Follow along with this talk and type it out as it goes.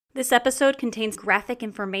This episode contains graphic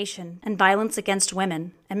information and violence against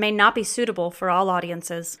women and may not be suitable for all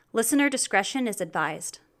audiences. Listener discretion is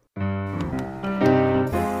advised. Would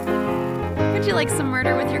you like some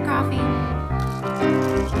murder with your coffee?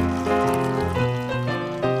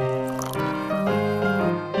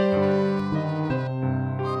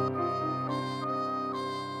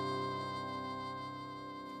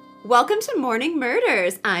 Welcome to Morning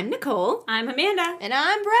Murders. I'm Nicole. I'm Amanda. And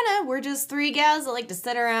I'm Brenna. We're just three gals that like to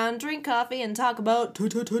sit around, drink coffee, and talk about true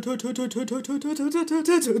crime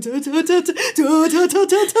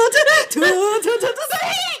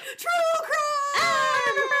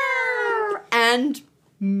And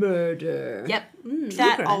murder. Yep, True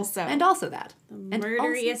that crime. also. And also that.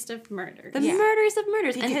 Murderiest of murders. The murders of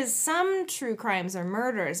murders. Because some true crimes are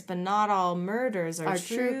murders, but not all murders are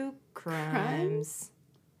true true crimes.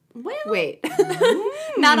 Well, wait.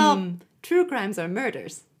 Not all true crimes are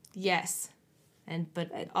murders. Yes.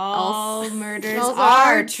 But all murders Those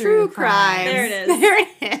are true crimes. There it is. There it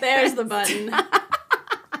is. There's the button.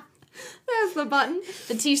 There's the button.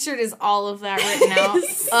 The t-shirt is all of that written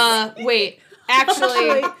out. Wait.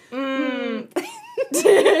 Actually.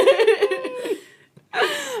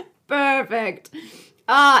 Perfect.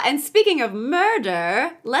 And speaking of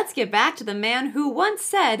murder, let's get back to the man who once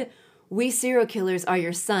said, "We serial killers are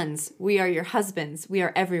your sons. We are your husbands. We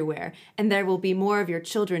are everywhere. And there will be more of your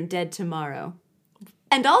children dead tomorrow."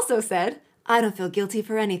 And also said, "I don't feel guilty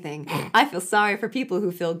for anything. I feel sorry for people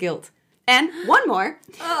who feel guilt." And one more.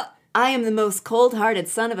 "I am the most cold-hearted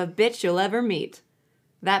son of a bitch you'll ever meet."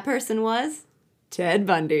 That person was Ted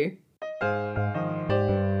Bundy.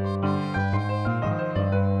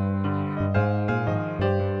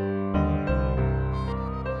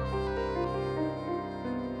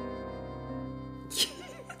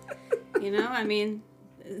 You know, I mean...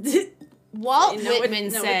 Walt No, it- Whitman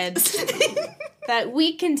no, said that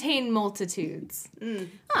we contain multitudes.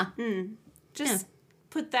 Just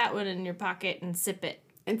put that one in your pocket and sip it.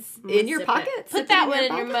 It's in your sip pocket? it. Sip Put that it one in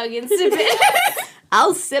pocket? your mug and sip it.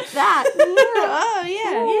 I'll sip that. Oh,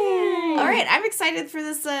 yeah. All right, I'm excited for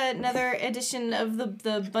this another edition of the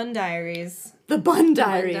Bunn Diaries. The Bunn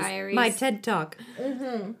Diaries. Diaries. My TED Talk.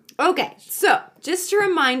 Okay, so just to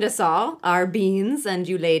remind us all, our beans and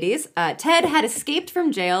you ladies, Ted had escaped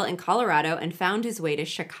from jail in Colorado and found his way to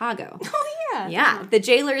Chicago. Oh, yeah. Yeah, the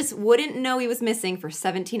jailers wouldn't know he was missing for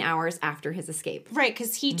 17 hours after his escape. Right,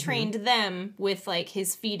 because he trained them with, like,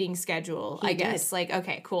 his feeding schedule, I guess. did. Like,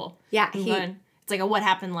 okay, cool. Yeah, Move he- on. It's like a what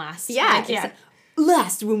happened last. Yeah, Like, yeah.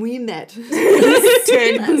 Last when we met.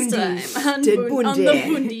 Ted Last time. Ted On the Bundy.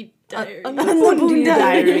 Bundy Diaries. Bundy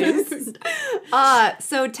Diaries.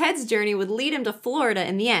 So Ted's journey would lead him to Florida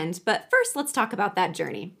in the end, but first let's talk about that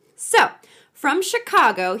journey. So, from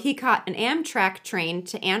Chicago, he caught an Amtrak train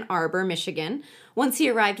to Ann Arbor, Michigan. Once he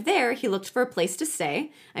arrived there, he looked for a place to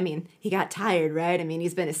stay. I mean, he got tired, right? I mean,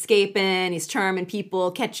 he's been escaping, he's charming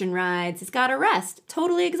people, catching rides, he's got to rest.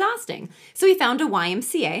 Totally exhausting. So he found a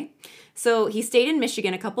YMCA. So he stayed in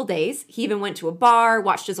Michigan a couple days. He even went to a bar,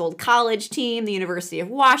 watched his old college team, the University of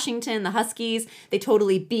Washington, the Huskies. They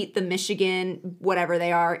totally beat the Michigan, whatever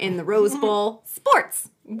they are, in the Rose Bowl. Sports.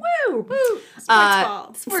 Woo! Sports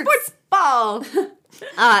ball. Sports ball.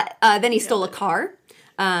 Then he stole a car.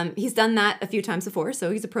 He's done that a few times before,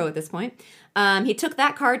 so he's a pro at this point. He took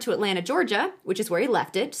that car to Atlanta, Georgia, which is where he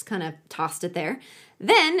left it, just kind of tossed it there.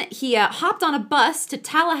 Then he hopped on a bus to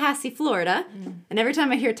Tallahassee, Florida. And every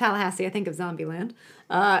time I hear Tallahassee, I think of Zombieland.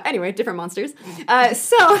 Anyway, different monsters.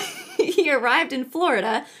 So he arrived in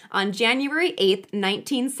Florida on January 8th,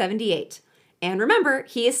 1978. And remember,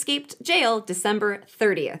 he escaped jail December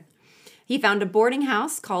 30th. He found a boarding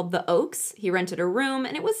house called The Oaks. He rented a room,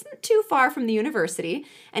 and it wasn't too far from the university.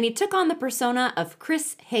 And he took on the persona of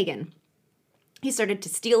Chris Hagen. He started to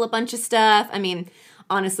steal a bunch of stuff. I mean,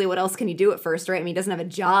 honestly, what else can he do at first, right? I mean, he doesn't have a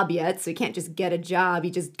job yet, so he can't just get a job.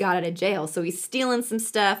 He just got out of jail. So he's stealing some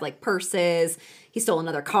stuff like purses. He stole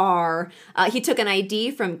another car. He took an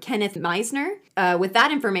ID from Kenneth Meisner. With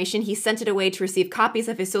that information, he sent it away to receive copies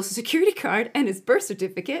of his Social Security card and his birth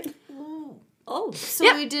certificate. Oh. So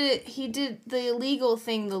Yeah. he did the illegal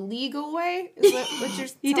thing the legal way? Is that what you're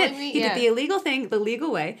He telling did. me? He did the illegal thing the legal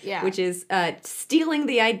way, Yeah. which is stealing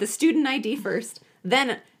the student ID first,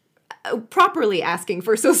 then properly asking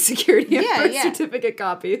for Social Security and birth certificate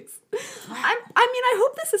copies. I mean, I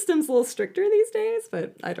hope the system's a little stricter these days,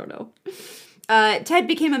 but I don't know. Ted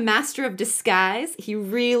became a master of disguise. He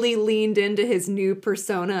really leaned into his new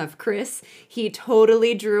persona of Chris. He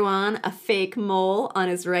totally drew on a fake mole on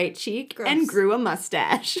his right cheek and grew a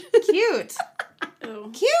mustache. Cute.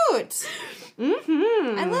 Cute.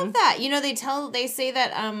 I love that. You know, they say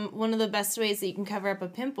that one of the best ways that you can cover up a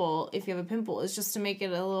pimple, if you have a pimple, is just to make it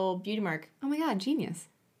a little beauty mark. Oh my god, genius.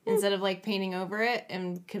 Instead of like painting over it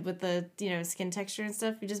and with the skin texture and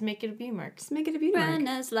stuff, you just make it a beauty mark. Just make it a beauty mark.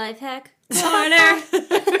 Brenna's life hack corner.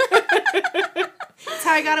 That's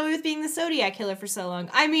how I got away with being the Zodiac killer for so long.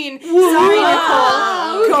 I mean, sorry,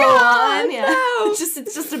 Nicole. Go on. Yeah. No.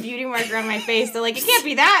 It's just a beauty marker on my face. They're like, it can't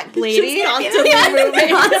be that, lady. Constantly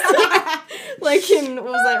moving. Like in, what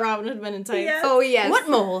was that, Robin Hood Men in Tights? Yeah. Oh, yes. What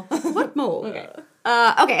mole? What mole? Okay.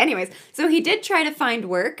 Okay, anyways. So he did try to find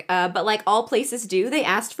work, but like all places do, they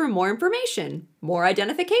asked for more information, more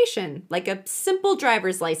identification, like a simple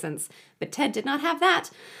driver's license. But Ted did not have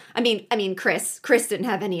that. I mean, Chris didn't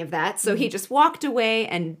have any of that, so he just walked away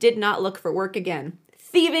and did not look for work again.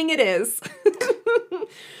 Thieving it is.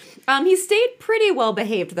 He stayed pretty well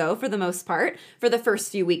behaved, though, for the most part, for the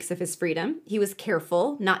first few weeks of his freedom. He was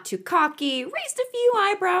careful, not too cocky, raised a few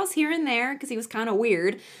eyebrows here and there, because he was kind of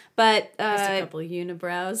weird, but... just a couple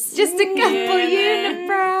unibrows. Just a couple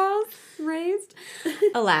unibrows raised.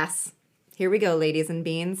 Alas. Here we go, ladies and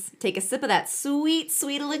beans. Take a sip of that sweet,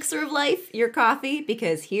 sweet elixir of life, your coffee,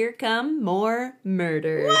 because here come more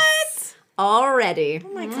murders. What? Already.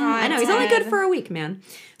 Oh my God. I know, he's only good for a week, man.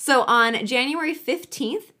 So on January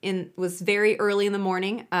 15th, was very early in the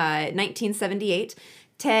morning, 1978,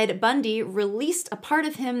 Ted Bundy released a part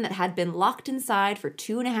of him that had been locked inside for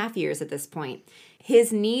 2.5 years at this point.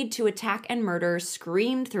 His need to attack and murder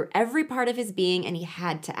screamed through every part of his being, and he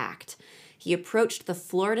had to act. He approached the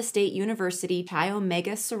Florida State University Chi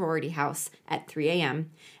Omega sorority house at 3 a.m.,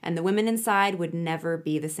 and the women inside would never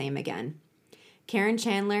be the same again. Karen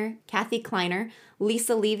Chandler, Kathy Kleiner,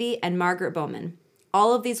 Lisa Levy, and Margaret Bowman.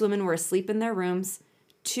 All of these women were asleep in their rooms.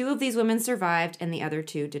 2 of these women survived, and the other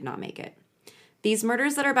 2 did not make it. These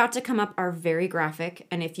murders that are about to come up are very graphic,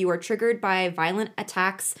 and if you are triggered by violent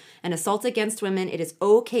attacks and assault against women, it is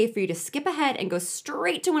okay for you to skip ahead and go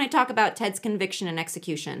straight to when I talk about Ted's conviction and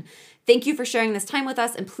execution. Thank you for sharing this time with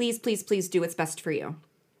us, and please, please, please do what's best for you.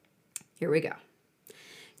 Here we go.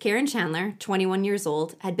 Karen Chandler, 21 years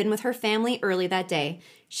old, had been with her family early that day.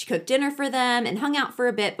 She cooked dinner for them and hung out for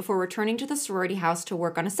a bit before returning to the sorority house to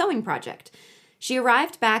work on a sewing project. She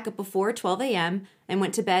arrived back before 12 a.m. and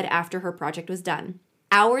went to bed after her project was done.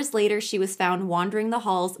 Hours later, she was found wandering the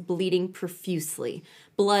halls, bleeding profusely.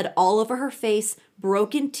 Blood all over her face,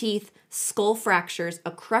 broken teeth, skull fractures, a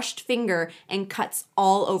crushed finger, and cuts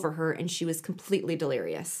all over her, and she was completely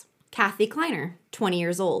delirious. Kathy Kleiner, 20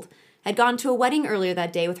 years old, had gone to a wedding earlier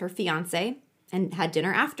that day with her fiancé and had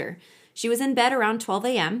dinner after. She was in bed around 12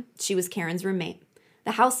 a.m. She was Karen's roommate.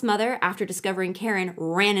 The house mother, after discovering Karen,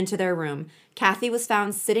 ran into their room. Kathy was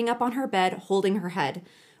found sitting up on her bed, holding her head.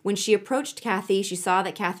 When she approached Kathy, she saw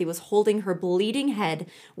that Kathy was holding her bleeding head,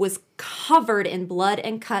 was covered in blood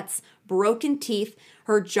and cuts, broken teeth.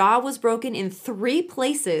 Her jaw was broken in 3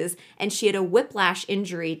 places, and she had a whiplash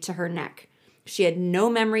injury to her neck. She had no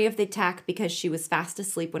memory of the attack because she was fast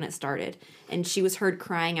asleep when it started, and she was heard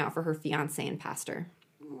crying out for her fiancé and pastor.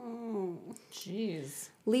 Oh, jeez.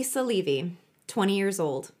 Lisa Levy, 20 years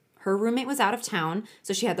old. Her roommate was out of town,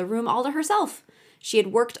 so she had the room all to herself. She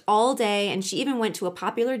had worked all day, and she even went to a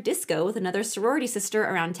popular disco with another sorority sister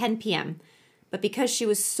around 10 p.m. But because she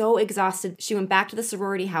was so exhausted, she went back to the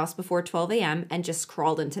sorority house before 12 a.m. and just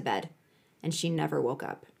crawled into bed. And she never woke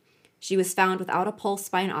up. She was found without a pulse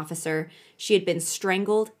by an officer. She had been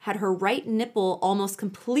strangled, had her right nipple almost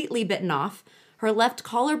completely bitten off, her left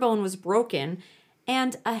collarbone was broken,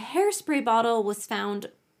 and a hairspray bottle was found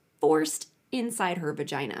forced inside her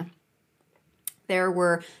vagina. There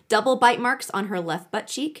were double bite marks on her left butt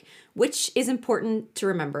cheek, which is important to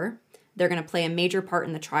remember. They're going to play a major part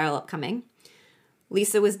in the trial upcoming.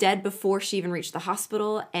 Lisa was dead before she even reached the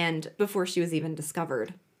hospital and before she was even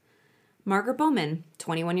discovered. Margaret Bowman,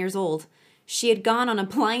 21 years old. She had gone on a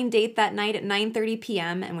blind date that night at 9:30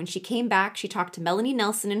 p.m., and when she came back, she talked to Melanie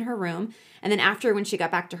Nelson in her room, and then after, when she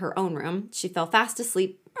got back to her own room, she fell fast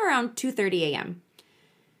asleep around 2:30 a.m.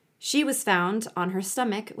 She was found on her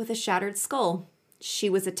stomach with a shattered skull. She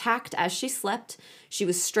was attacked as she slept. She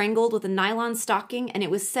was strangled with a nylon stocking, and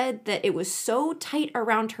it was said that it was so tight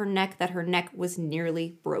around her neck that her neck was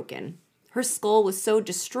nearly broken. Her skull was so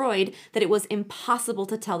destroyed that it was impossible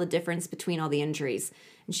to tell the difference between all the injuries,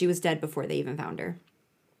 and she was dead before they even found her.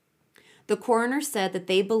 The coroner said that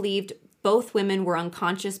they believed both women were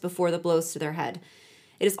unconscious before the blows to their head.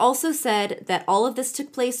 It is also said that all of this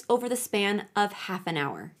took place over the span of half an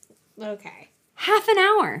hour. Okay. Half an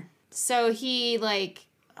hour! So he,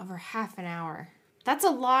 over half an hour. That's a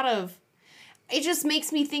lot of... it just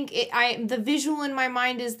makes me think the visual in my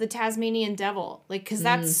mind is the Tasmanian devil. Like, because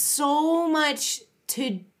that's so much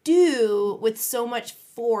to do with so much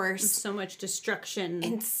force. So much destruction.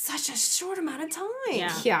 In such a short amount of time.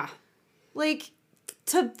 Yeah. Like,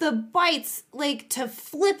 to the bites, like, to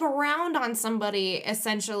flip around on somebody,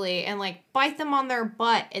 essentially, and, like, bite them on their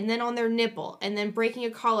butt, and then on their nipple, and then breaking a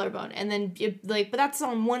collarbone, and then, like, but that's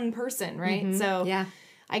on one person, right? Mm-hmm. So, yeah.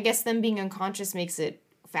 I guess them being unconscious makes it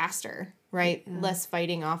faster, right? Yeah. Less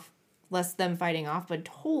them fighting off, but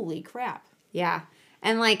holy crap. Yeah.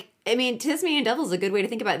 And, like, I mean, Tasmanian devil is a good way to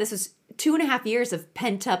think about it. This was 2.5 years of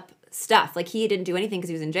pent-up stuff. Like, he didn't do anything because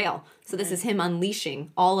he was in jail. So this is him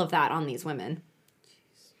unleashing all of that on these women.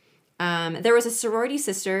 There was a sorority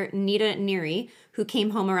sister, Nita Neary, who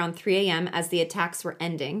came home around 3 a.m. as the attacks were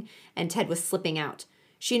ending and Ted was slipping out.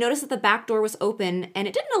 She noticed that the back door was open, and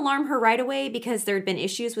it didn't alarm her right away because there had been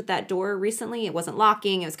issues with that door recently. It wasn't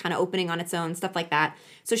locking. It was kind of opening on its own, stuff like that.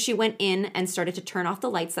 So she went in and started to turn off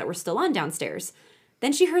the lights that were still on downstairs.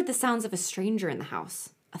 Then she heard the sounds of a stranger in the house,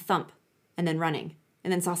 a thump, and then running,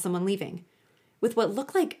 and then saw someone leaving with what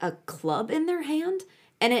looked like a club in their hand,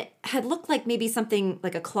 and it had looked like maybe something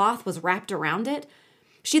like a cloth was wrapped around it.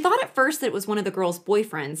 She thought at first that it was one of the girl's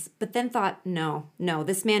boyfriends, but then thought, no,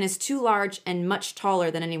 this man is too large and much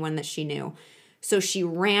taller than anyone that she knew. So she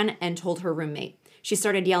ran and told her roommate. She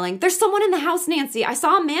started yelling, "There's someone in the house, Nancy! I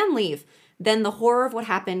saw a man leave!" Then the horror of what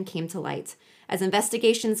happened came to light. As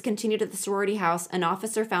investigations continued at the sorority house, an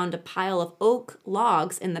officer found a pile of oak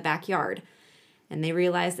logs in the backyard, and they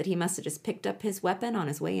realized that he must have just picked up his weapon on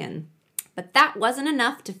his way in. But that wasn't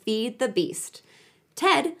enough to feed the beast.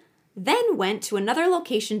 Ted then went to another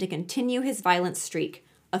location to continue his violent streak.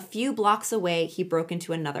 A few blocks away, he broke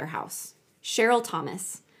into another house. Cheryl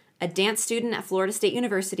Thomas, a dance student at Florida State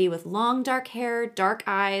University with long dark hair, dark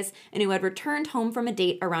eyes, and who had returned home from a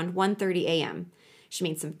date around 1:30 a.m. She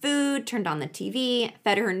made some food, turned on the TV,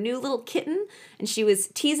 fed her new little kitten, and she was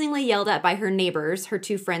teasingly yelled at by her neighbors, her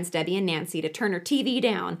two friends Debbie and Nancy, to turn her TV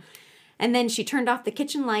down. And then she turned off the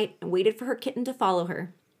kitchen light and waited for her kitten to follow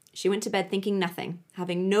her. She went to bed thinking nothing,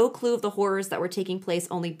 having no clue of the horrors that were taking place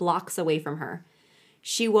only blocks away from her.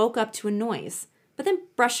 She woke up to a noise, but then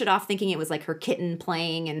brushed it off thinking it was like her kitten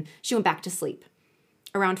playing, and she went back to sleep.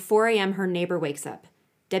 Around 4 a.m., her neighbor wakes up.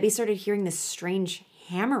 Debbie started hearing this strange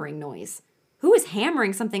hammering noise. Who was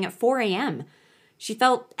hammering something at 4 a.m.? She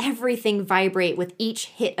felt everything vibrate with each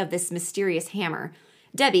hit of this mysterious hammer.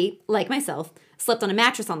 Debbie, like myself, slept on a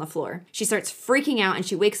mattress on the floor. She starts freaking out and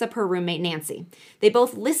she wakes up her roommate, Nancy. They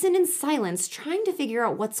both listen in silence, trying to figure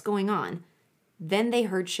out what's going on. Then they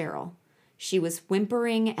heard Cheryl. She was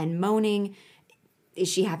whimpering and moaning. Is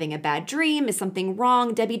she having a bad dream? Is something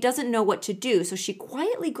wrong? Debbie doesn't know what to do, so she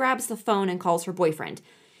quietly grabs the phone and calls her boyfriend.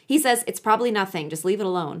 He says, "It's probably nothing, just leave it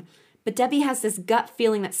alone." But Debbie has this gut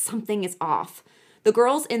feeling that something is off. The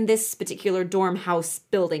girls in this particular dorm house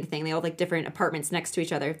building thing, they all have like different apartments next to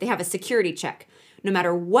each other, they have a security check. No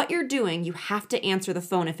matter what you're doing, you have to answer the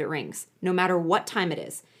phone if it rings, no matter what time it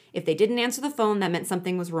is. If they didn't answer the phone, that meant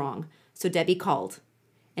something was wrong. So Debbie called,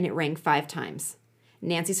 and it rang 5 times.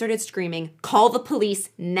 Nancy started screaming, "Call the police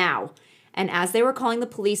now." And as they were calling the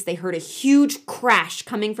police, they heard a huge crash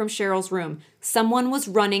coming from Cheryl's room. Someone was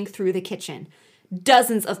running through the kitchen.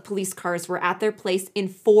 Dozens of police cars were at their place in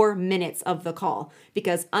 4 minutes of the call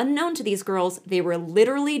because, unknown to these girls, they were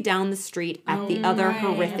literally down the street at the other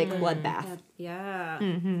horrific bloodbath. Yeah.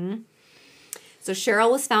 So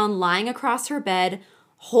Cheryl was found lying across her bed,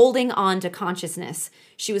 holding on to consciousness.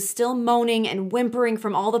 She was still moaning and whimpering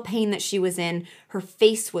from all the pain that she was in. Her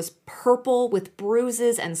face was purple with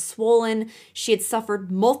bruises and swollen. She had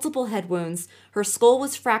suffered multiple head wounds. Her skull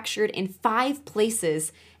was fractured in 5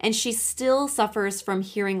 places, and she still suffers from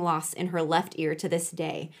hearing loss in her left ear to this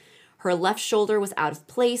day. Her left shoulder was out of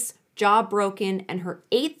place, jaw broken, and her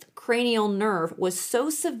 8th cranial nerve was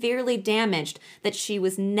so severely damaged that she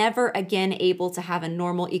was never again able to have a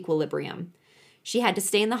normal equilibrium. She had to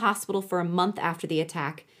stay in the hospital for a month after the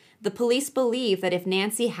attack. The police believe that if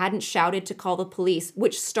Nancy hadn't shouted to call the police,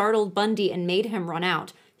 which startled Bundy and made him run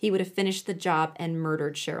out, he would have finished the job and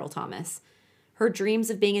murdered Cheryl Thomas. Her dreams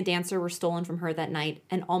of being a dancer were stolen from her that night,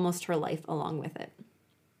 and almost her life along with it.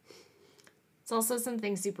 It's also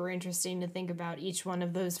something super interesting to think about. Each one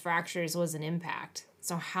of those fractures was an impact.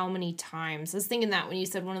 So how many times? I was thinking that when you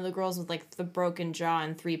said one of the girls with like the broken jaw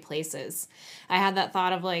in 3 places. I had that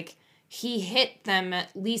thought of like, he hit them at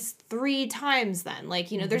least 3 times then.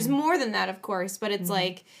 Like, you know, there's more than that, of course, but it's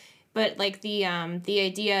like, but like the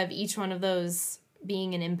idea of each one of those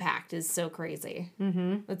being an impact is so crazy.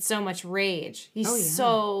 With so much rage. He's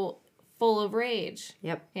so full of rage.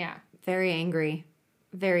 Yep. Yeah. Very angry.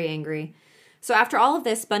 Very angry. So after all of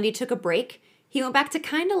this, Bundy took a break. He went back to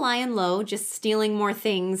kind of lying low, just stealing more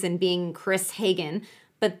things and being Chris Hagen.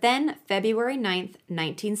 But then, February 9th,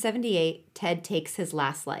 1978, Ted takes his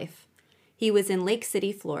last life. He was in Lake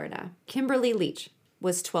City, Florida. Kimberly Leach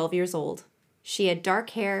was 12 years old. She had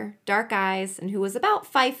dark hair, dark eyes, and who was about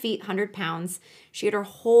 5 feet, 100 pounds. She had her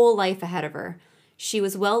whole life ahead of her. She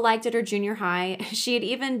was well liked at her junior high. She had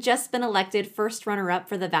even just been elected first runner-up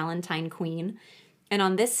for the Valentine Queen. And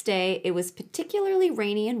on this day, it was particularly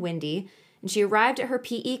rainy and windy, and she arrived at her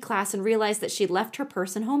PE class and realized that she'd left her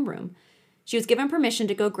purse in homeroom. She was given permission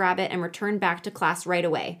to go grab it and return back to class right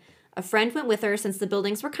away. A friend went with her since the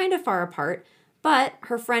buildings were kind of far apart, but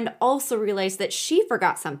her friend also realized that she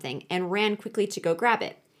forgot something and ran quickly to go grab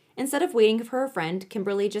it. Instead of waiting for her friend,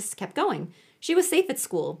 Kimberly just kept going. She was safe at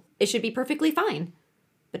school. It should be perfectly fine.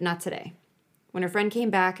 But not today. When her friend came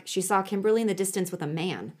back, she saw Kimberly in the distance with a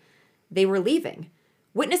man. They were leaving.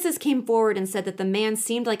 Witnesses came forward and said that the man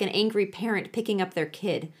seemed like an angry parent picking up their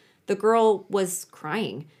kid. The girl was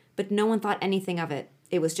crying, but no one thought anything of it.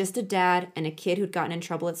 It was just a dad and a kid who'd gotten in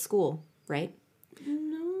trouble at school, right?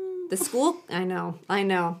 The school, I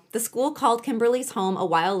know. The school called Kimberly's home a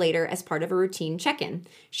while later as part of a routine check-in.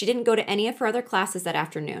 She didn't go to any of her other classes that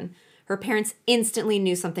afternoon. Her parents instantly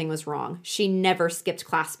knew something was wrong. She never skipped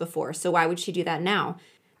class before, so why would she do that now?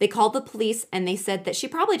 They called the police and they said that she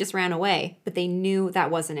probably just ran away, but they knew that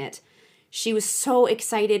wasn't it. She was so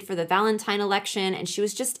excited for the Valentine election and she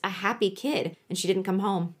was just a happy kid and she didn't come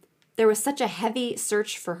home. There was such a heavy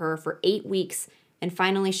search for her for 8 weeks and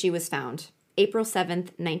finally she was found. April 7th,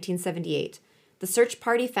 1978. The search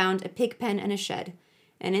party found a pig pen and a shed.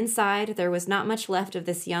 And inside, there was not much left of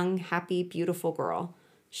this young, happy, beautiful girl.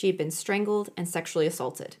 She had been strangled and sexually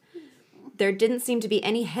assaulted. There didn't seem to be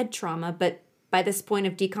any head trauma, but by this point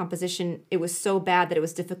of decomposition, it was so bad that it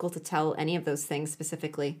was difficult to tell any of those things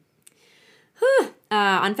specifically.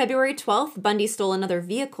 On February 12th, Bundy stole another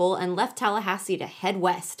vehicle and left Tallahassee to head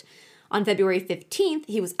west. On February 15th,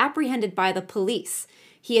 he was apprehended by the police.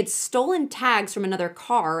 He had stolen tags from another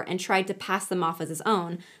car and tried to pass them off as his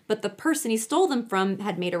own, but the person he stole them from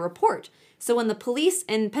had made a report. So when the police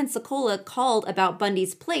in Pensacola called about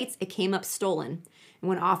Bundy's plates, it came up stolen. And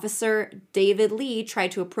when Officer David Lee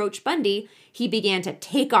tried to approach Bundy, he began to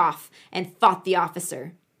take off and fought the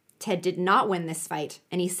officer. Ted did not win this fight,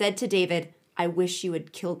 and he said to David, "I wish you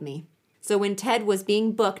had killed me." So when Ted was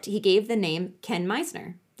being booked, he gave the name Ken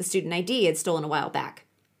Meisner, the student ID he had stolen a while back.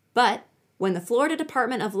 But when the Florida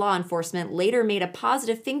Department of Law Enforcement later made a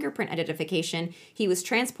positive fingerprint identification, he was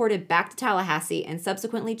transported back to Tallahassee and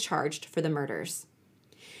subsequently charged for the murders.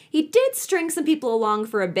 He did string some people along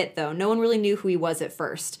for a bit, though. No one really knew who he was at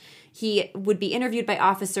first. He would be interviewed by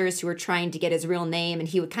officers who were trying to get his real name, and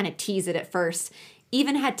he would kind of tease it at first.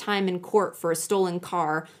 Even had time in court for a stolen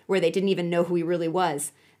car where they didn't even know who he really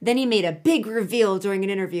was. Then he made a big reveal during an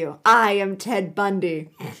interview. "I am Ted Bundy."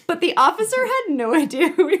 But the officer had no idea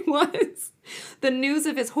who he was. The news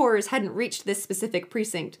of his horrors hadn't reached this specific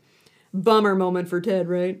precinct. Bummer moment for Ted,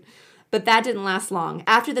 right? But that didn't last long.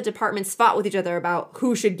 After the departments fought with each other about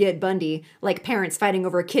who should get Bundy, like parents fighting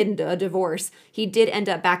over a kid and a divorce, he did end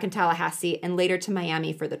up back in Tallahassee and later to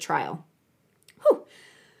Miami for the trial. Whew.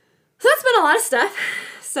 So that's been a lot of stuff.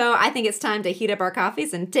 So I think it's time to heat up our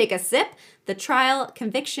coffees and take a sip. The trial,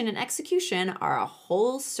 conviction, and execution are a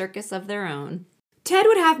whole circus of their own. Ted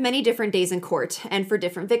would have many different days in court, and for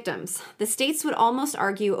different victims. The states would almost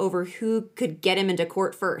argue over who could get him into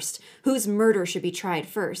court first, whose murder should be tried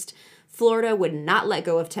first. Florida would not let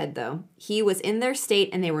go of Ted, though. He was in their state,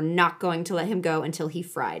 and they were not going to let him go until he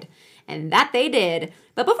fried. And that they did.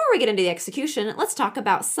 But before we get into the execution, let's talk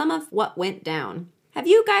about some of what went down. Have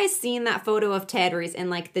you guys seen that photo of Ted where he's in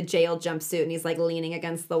like the jail jumpsuit and he's like leaning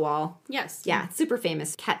against the wall? Yes. Yeah, super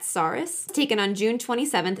famous. Katsaris, taken on June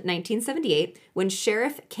 27th, 1978, when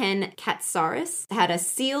Sheriff Ken Katsaris had a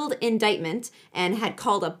sealed indictment and had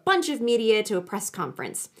called a bunch of media to a press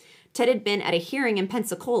conference. Ted had been at a hearing in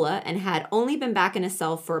Pensacola and had only been back in his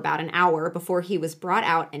cell for about an hour before he was brought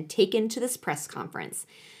out and taken to this press conference.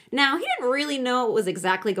 Now, he didn't really know what was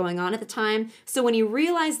exactly going on at the time, so when he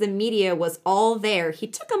realized the media was all there, he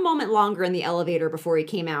took a moment longer in the elevator before he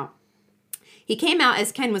came out. He came out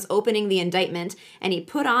as Ken was opening the indictment, and he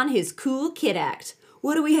put on his cool kid act.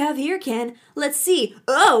 "What do we have here, Ken? Let's see.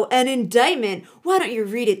 Oh, an indictment. Why don't you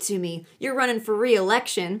read it to me? You're running for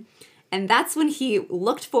re-election." And that's when he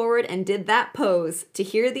looked forward and did that pose to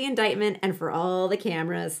hear the indictment and for all the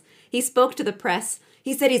cameras. He spoke to the press.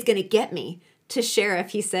 He said he's going to get me. To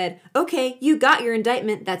Sheriff, he said, "Okay, you got your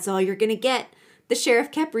indictment. That's all you're going to get." The sheriff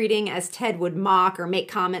kept reading as Ted would mock or make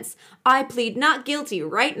comments. "I plead not guilty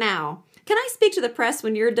right now." Can I speak to the press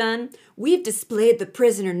when you're done? We've displayed the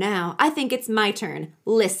prisoner now. I think it's my turn.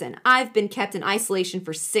 Listen, I've been kept in isolation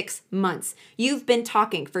for 6 months. You've been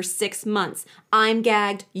talking for 6 months. I'm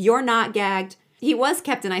gagged. You're not gagged. He was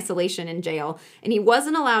kept in isolation in jail, and he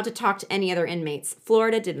wasn't allowed to talk to any other inmates.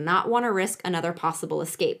 Florida did not want to risk another possible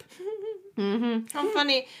escape. How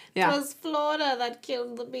funny. Yeah. It was Florida that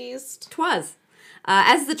killed the beast. 'Twas.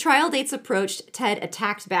 As the trial dates approached, Ted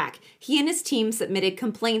attacked back. He and his team submitted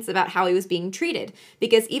complaints about how he was being treated,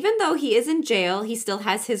 because even though he is in jail, he still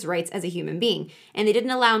has his rights as a human being, and they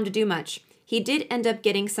didn't allow him to do much. He did end up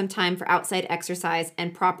getting some time for outside exercise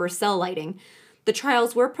and proper cell lighting. The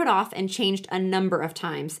trials were put off and changed a number of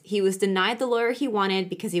times. He was denied the lawyer he wanted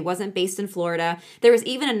because he wasn't based in Florida. There was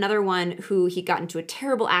even another one who he got into a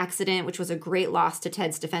terrible accident, which was a great loss to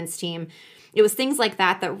Ted's defense team. It was things like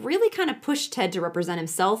that that really kind of pushed Ted to represent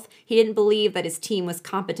himself. He didn't believe that his team was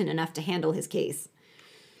competent enough to handle his case.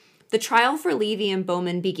 The trial for Levy and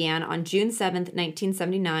Bowman began on June 7th,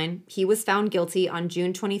 1979. He was found guilty on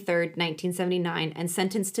June 23rd, 1979, and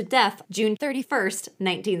sentenced to death June 31st,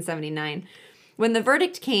 1979. When the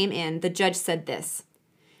verdict came in, the judge said this: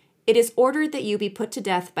 "It is ordered that you be put to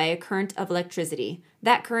death by a current of electricity.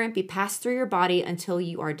 That current be passed through your body until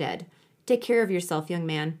you are dead. Take care of yourself, young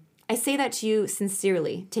man. I say that to you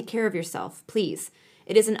sincerely. Take care of yourself, please.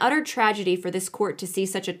 It is an utter tragedy for this court to see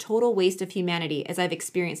such a total waste of humanity as I've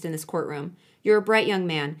experienced in this courtroom. You're a bright young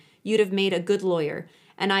man. You'd have made a good lawyer,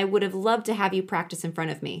 and I would have loved to have you practice in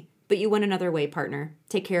front of me. But you went another way, partner.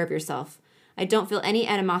 Take care of yourself. I don't feel any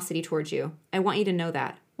animosity towards you. I want you to know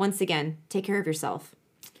that. Once again, take care of yourself."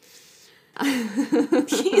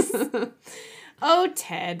 Oh,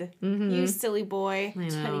 Ted. You silly boy. I know.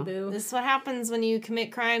 Teddy Boo. This is what happens when you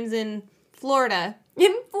commit crimes in Florida.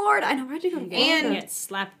 In Florida. I know. Where'd you go? And- Get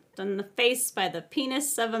slapped on the face by the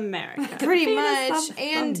penis of America. Pretty Penis much. of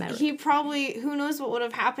And America. he probably, who knows what would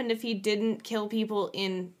have happened if he didn't kill people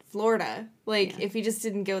in Florida. Like, if he just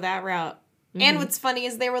didn't go that route. And what's funny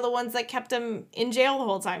is they were the ones that kept him in jail the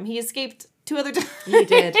whole time. He escaped 2 other times. You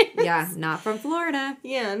did. Yeah, not from Florida.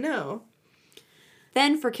 Yeah, no.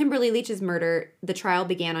 Then, for Kimberly Leach's murder, the trial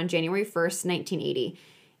began on January 1st, 1980.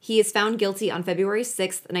 He is found guilty on February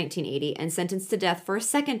 6th, 1980, and sentenced to death for a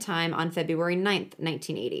second time on February 9th,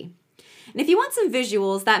 1980. And if you want some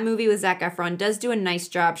visuals, that movie with Zac Efron does do a nice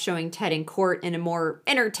job showing Ted in court in a more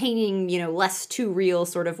entertaining, less too real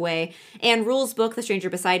sort of way. And Rule's book, The Stranger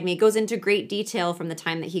Beside Me, goes into great detail from the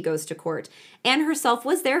time that he goes to court. Anne herself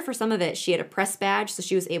was there for some of it. She had a press badge, so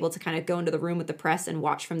she was able to kind of go into the room with the press and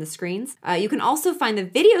watch from the screens. You can also find the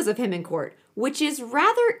videos of him in court, which is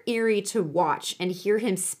rather eerie to watch and hear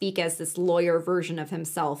him speak as this lawyer version of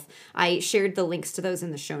himself. I shared the links to those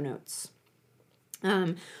in the show notes.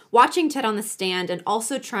 Watching Ted on the stand and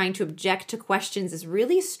also trying to object to questions is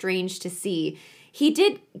really strange to see. He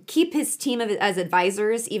did keep his team as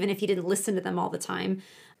advisors, even if he didn't listen to them all the time.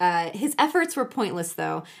 His efforts were pointless,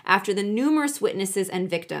 though, after the numerous witnesses and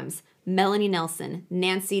victims, Melanie Nelson,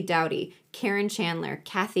 Nancy Dowdy, Karen Chandler,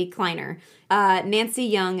 Kathy Kleiner, Nancy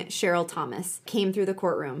Young, Cheryl Thomas, came through the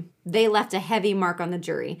courtroom. They left a heavy mark on the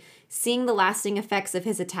jury, seeing the lasting effects of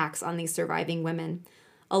his attacks on these surviving women.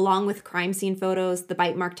 Along with crime scene photos, the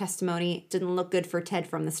bite mark testimony didn't look good for Ted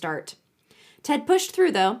from the start. Ted pushed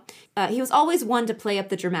through, though. He was always one to play up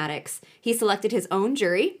the dramatics. He selected his own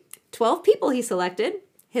jury, 12 people he selected.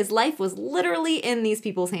 His life was literally in these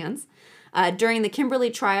people's hands. During the Kimberly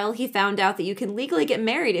trial, he found out that you can legally get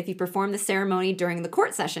married if you perform the ceremony during the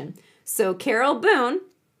court session. So Carol Boone,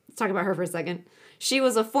 let's talk about her for a second. She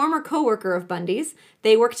was a former co-worker of Bundy's.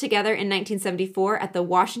 They worked together in 1974 at the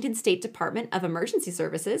Washington State Department of Emergency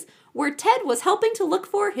Services, where Ted was helping to look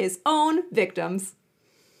for his own victims.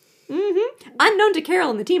 Unknown to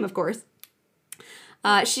Carol and the team, of course.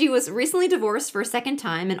 She was recently divorced for a second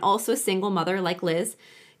time and also a single mother like Liz.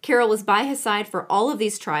 Carol was by his side for all of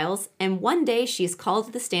these trials, and one day she's called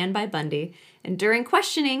to the stand by Bundy. And during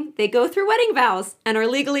questioning, they go through wedding vows and are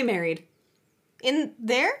legally married. In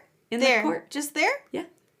there? In there. the court. Just there? Yeah.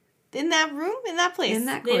 In that room? In that place? In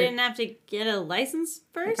that They court. didn't have to get a license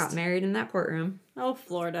They first? got married in that courtroom. Oh,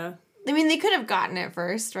 Florida. I mean, they could have gotten it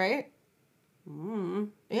first, right?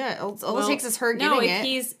 Yeah, all it takes is her getting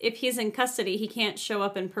if he's in custody, he can't show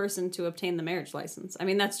up in person to obtain the marriage license. I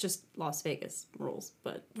mean, that's just Las Vegas rules,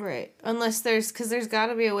 but... Right. Unless because there's got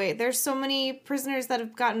to be a way. There's so many prisoners that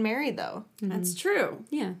have gotten married, though. That's true.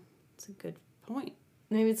 Yeah. That's a good point.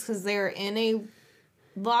 Maybe it's because they're in a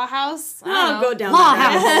law house. I'll go down Law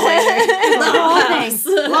that house. The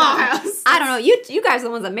whole thing. Law house. I don't know. You guys are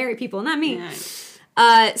the ones that marry people, not me. rabbit hole.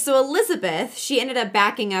 So Elizabeth, she ended up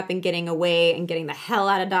backing up and getting away and getting the hell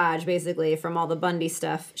out of Dodge, basically, from all the Bundy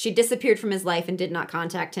stuff. She disappeared from his life and did not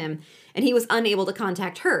contact him, and he was unable to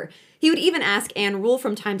contact her. He would even ask Anne Rule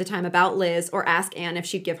from time to time about Liz, or ask Anne if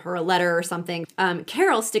she'd give her a letter or something.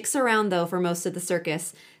 Carol sticks around, though, for most of the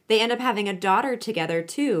circus. They end up having a daughter together,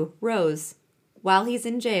 too, Rose, while he's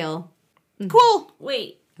in jail. Cool.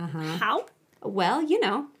 Wait. How? Well, you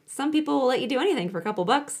know, some people will let you do anything for a couple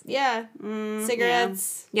bucks. Yeah.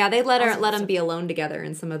 Cigarettes. Yeah, they let them be alone together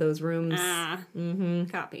in some of those rooms.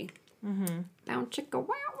 Copy. Bow chicka wow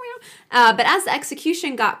wow. But as the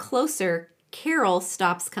execution got closer, Carol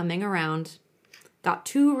stops coming around. Got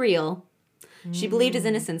too real. She believed his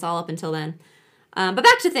innocence all up until then. But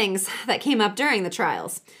back to things that came up during the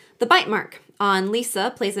trials. The bite mark on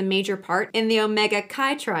Lisa plays a major part in the Omega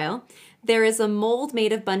Chi trial. There is a mold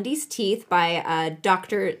made of Bundy's teeth by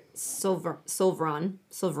Dr. Silveron.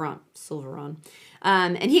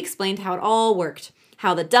 And he explained how it all worked.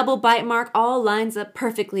 How the double bite mark all lines up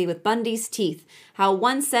perfectly with Bundy's teeth. How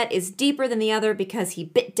one set is deeper than the other because he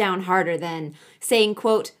bit down harder than, saying,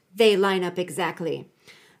 quote, they line up exactly.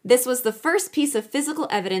 This was the first piece of physical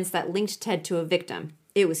evidence that linked Ted to a victim.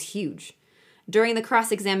 It was huge. During the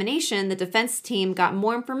cross-examination, the defense team got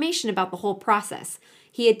more information about the whole process.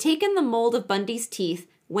 He had taken the mold of Bundy's teeth,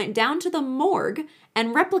 went down to the morgue,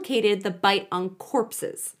 and replicated the bite on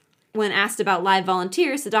corpses. When asked about live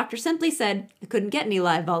volunteers, the doctor simply said, I couldn't get any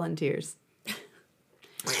live volunteers.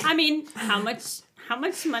 I mean, how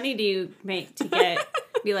much money do you make to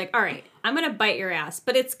be like, all right, I'm going to bite your ass,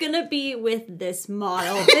 but it's going to be with this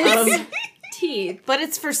model of teeth. But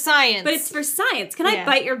it's for science. Can I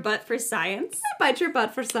bite your butt for science? Bite your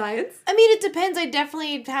butt for science. I mean, it depends. I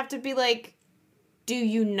definitely have to be like, do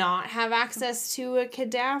you not have access to a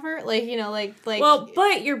cadaver? Like, you know, like. Well,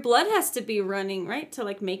 but your blood has to be running, right, to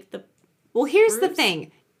like make the. Well, here's the bruise?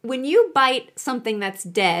 thing. When you bite something that's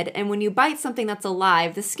dead and when you bite something that's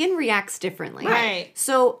alive, the skin reacts differently. Right.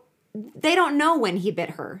 So they don't know when he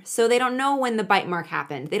bit her. So they don't know when the bite mark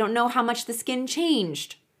happened. They don't know how much the skin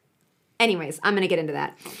changed. Anyways, I'm going to get into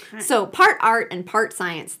that. Okay. So part art and part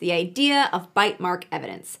science, the idea of bite mark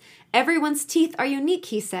evidence. Everyone's teeth are unique,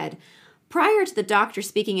 he said. Prior to the doctor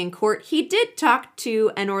speaking in court, he did talk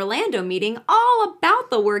to an Orlando meeting all about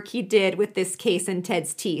the work he did with this case and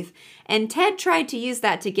Ted's teeth. And Ted tried to use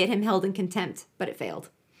that to get him held in contempt, but it failed.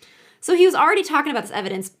 So he was already talking about this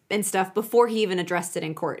evidence and stuff before he even addressed it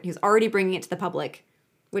in court. He was already bringing it to the public,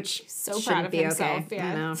 which so shouldn't proud of be himself, okay.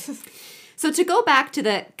 yeah. I know. So to go back to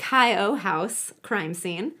the Chi-O house crime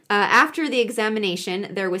scene, after the examination,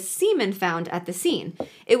 there was semen found at the scene.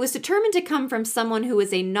 It was determined to come from someone who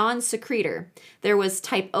was a non-secretor. There was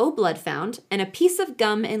type O blood found and a piece of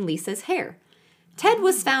gum in Lisa's hair. Ted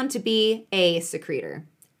was found to be a secretor.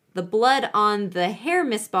 The blood on the hair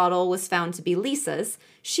mist bottle was found to be Lisa's.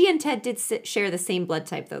 She and Ted did share the same blood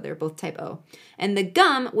type, though. They're both type O. And the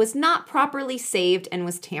gum was not properly saved and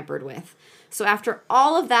was tampered with. So after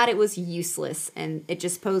all of that, it was useless, and it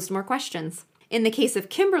just posed more questions. In the case of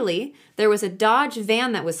Kimberly, there was a Dodge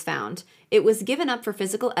van that was found. It was given up for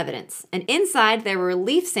physical evidence, and inside there were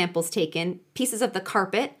leaf samples taken, pieces of the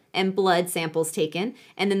carpet, and blood samples taken,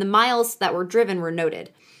 and then the miles that were driven were noted.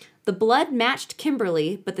 The blood matched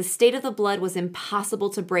Kimberly, but the state of the blood was impossible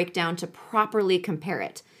to break down to properly compare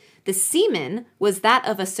it. The semen was that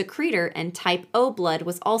of a secretor, and type O blood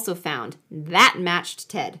was also found. That matched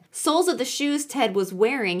Ted. Soles of the shoes Ted was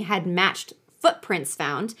wearing had matched footprints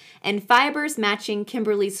found, and fibers matching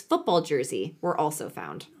Kimberly's football jersey were also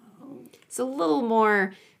found. So a little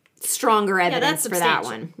more stronger evidence for that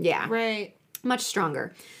one. Yeah. Right. Much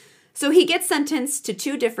stronger. So he gets sentenced to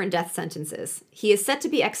 2 different death sentences. He is set to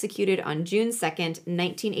be executed on June 2nd,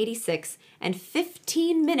 1986, and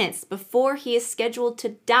 15 minutes before he is scheduled to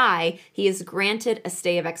die, he is granted a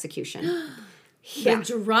stay of execution. The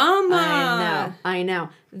drama! I know.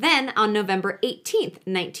 Then, on November 18th,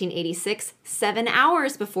 1986, 7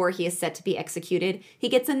 hours before he is set to be executed, he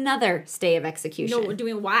gets another stay of execution. No,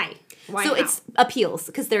 doing why? Why? So how? it's appeals,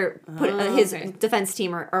 because they're his defense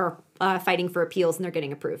team are fighting for appeals, and they're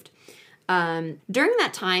getting approved. During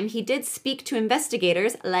that time, he did speak to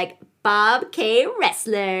investigators like Bob K.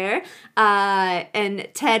 Ressler, and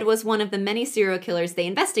Ted was one of the many serial killers they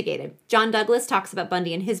investigated. John Douglas talks about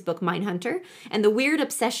Bundy in his book Mindhunter, and the weird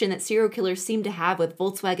obsession that serial killers seem to have with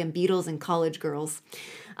Volkswagen Beetles and college girls.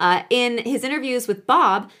 In his interviews with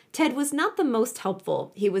Bob, Ted was not the most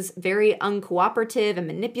helpful. He was very uncooperative and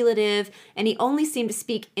manipulative, and he only seemed to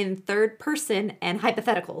speak in third person and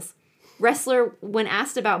hypotheticals. Ressler, when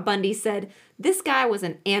asked about Bundy, said, "This guy was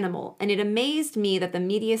an animal, and it amazed me that the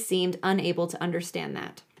media seemed unable to understand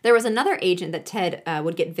that." There was another agent that Ted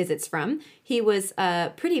would get visits from. He was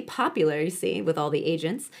pretty popular, you see, with all the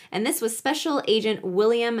agents. And this was Special Agent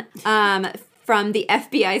William from the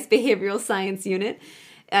FBI's Behavioral Science Unit.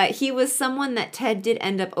 He was someone that Ted did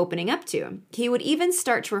end up opening up to. He would even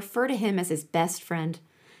start to refer to him as his best friend.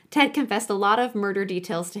 Ted confessed a lot of murder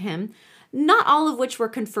details to him, not all of which were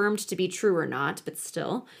confirmed to be true or not, but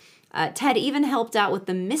still. Ted even helped out with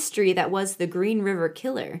the mystery that was the Green River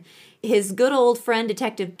Killer. His good old friend,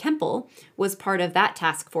 Detective Kemple, was part of that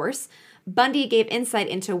task force. Bundy gave insight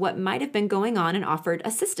into what might have been going on and offered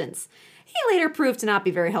assistance. He later proved to not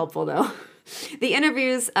be very helpful, though. The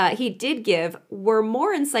interviews he did give were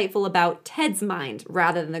more insightful about Ted's mind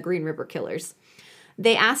rather than the Green River Killers.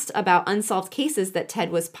 They asked about unsolved cases that Ted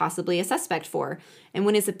was possibly a suspect for, and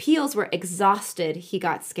when his appeals were exhausted, he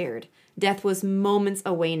got scared. Death was moments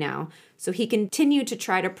away now, so he continued to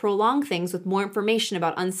try to prolong things with more information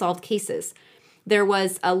about unsolved cases. There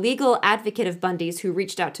was a legal advocate of Bundy's who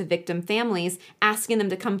reached out to victim families, asking them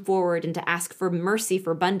to come forward and to ask for mercy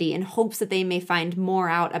for Bundy in hopes that they may find more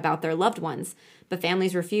out about their loved ones. But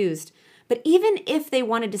families refused. But even if they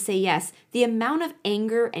wanted to say yes, the amount of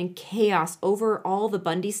anger and chaos over all the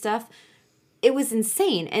Bundy stuff, it was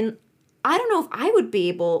insane. And I don't know if I would be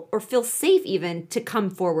able or feel safe even to come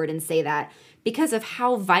forward and say that because of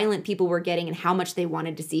how violent people were getting and how much they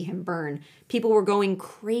wanted to see him burn. People were going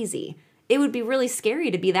crazy. It would be really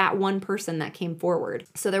scary to be that one person that came forward.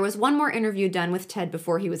 So there was one more interview done with Ted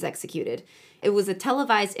before he was executed. It was a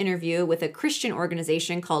televised interview with a Christian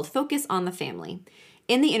organization called Focus on the Family.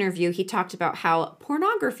 In the interview, he talked about how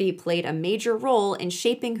pornography played a major role in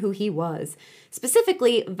shaping who he was,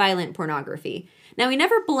 specifically violent pornography. Now, he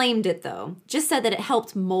never blamed it, though, just said that it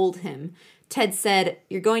helped mold him. Ted said,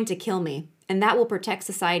 "You're going to kill me, and that will protect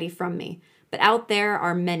society from me. But out there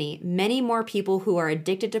are many, many more people who are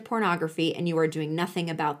addicted to pornography, and you are doing nothing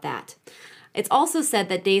about that." It's also said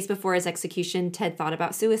that days before his execution, Ted thought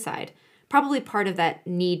about suicide, probably part of that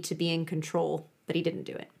need to be in control, but he didn't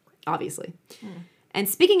do it, obviously. And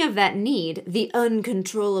speaking of that need, the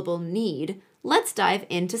uncontrollable need, let's dive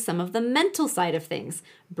into some of the mental side of things.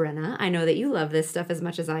 Brenna, I know that you love this stuff as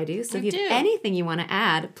much as I do, so if you have anything you want to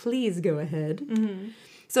add, please go ahead.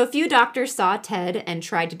 So a few doctors saw Ted and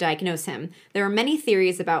tried to diagnose him. There were many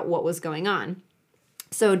theories about what was going on.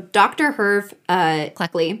 So Dr. Herv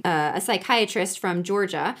Cleckley, a psychiatrist from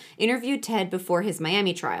Georgia, interviewed Ted before his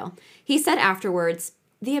Miami trial. He said afterwards,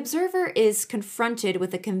 "The observer is confronted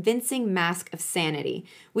with a convincing mask of sanity.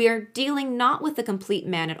 We are dealing not with a complete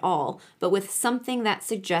man at all, but with something that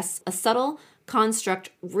suggests a subtle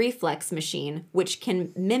construct reflex machine which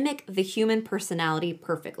can mimic the human personality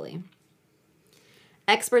perfectly."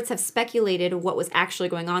 Experts have speculated what was actually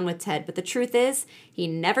going on with Ted, but the truth is, he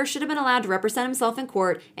never should have been allowed to represent himself in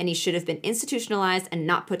court, and he should have been institutionalized and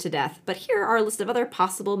not put to death. But here are a list of other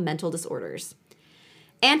possible mental disorders.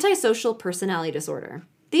 Antisocial personality disorder.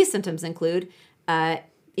 These symptoms include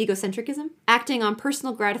egocentrism, acting on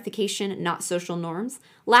personal gratification, not social norms,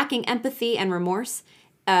 lacking empathy and remorse,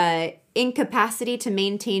 incapacity to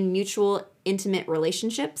maintain mutual intimate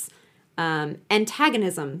relationships,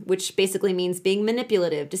 antagonism, which basically means being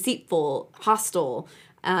manipulative, deceitful, hostile,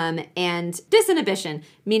 and disinhibition,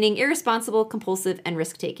 meaning irresponsible, compulsive, and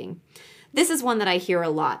risk-taking. This is one that I hear a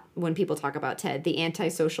lot when people talk about Ted, the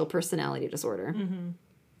antisocial personality disorder.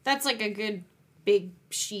 That's like a good big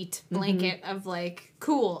sheet blanket of like,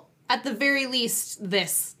 cool, at the very least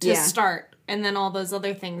this to start. And then all those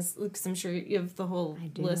other things, because I'm sure you have the whole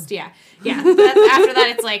list. Yeah. But after that,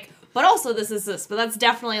 it's like, but also this is this. But that's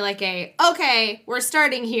definitely like okay, we're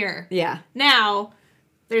starting here. Yeah. Now,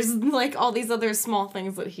 there's like all these other small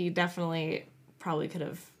things that he definitely probably could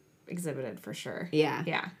have exhibited for sure.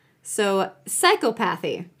 Yeah. So,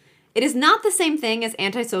 psychopathy. It is not the same thing as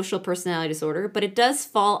antisocial personality disorder, but it does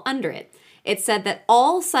fall under it. It's said that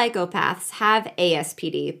all psychopaths have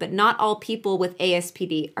ASPD, but not all people with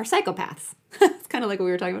ASPD are psychopaths. It's kind of like what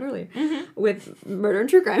we were talking about earlier with murder and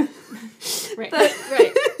true crime. Right.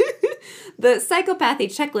 The psychopathy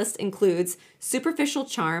checklist includes superficial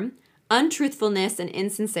charm, untruthfulness and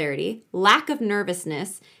insincerity, lack of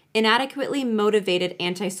nervousness, inadequately motivated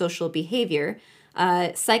antisocial behavior,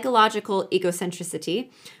 psychological egocentricity,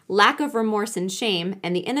 lack of remorse and shame,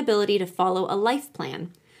 and the inability to follow a life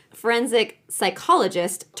plan. Forensic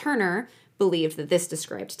psychologist Turner believed that this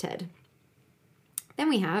described Ted. Then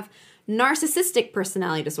we have narcissistic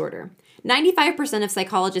personality disorder. 95% of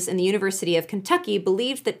psychologists in the University of Kentucky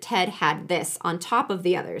believed that Ted had this on top of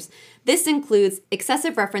the others. This includes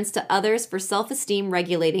excessive reference to others for self-esteem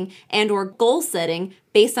regulating and or goal setting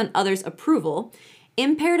based on others' approval,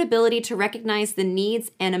 impaired ability to recognize the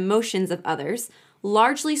needs and emotions of others,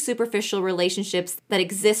 largely superficial relationships that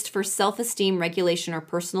exist for self-esteem regulation or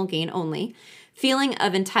personal gain only, feeling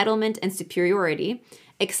of entitlement and superiority,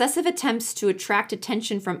 excessive attempts to attract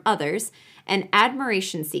attention from others, and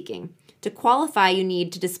admiration seeking. To qualify, you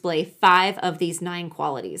need to display 5 of these 9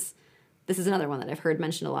 qualities. This is another one that I've heard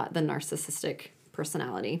mentioned a lot, the narcissistic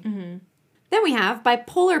personality. Mm-hmm. Then we have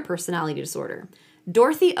bipolar personality disorder.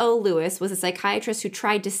 Dorothy O. Lewis was a psychiatrist who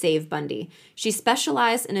tried to save Bundy. She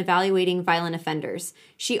specialized in evaluating violent offenders.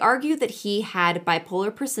 She argued that he had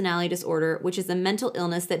bipolar personality disorder, which is a mental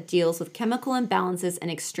illness that deals with chemical imbalances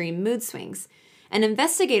and extreme mood swings. An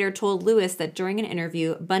investigator told Lewis that during an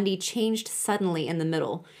interview, Bundy changed suddenly in the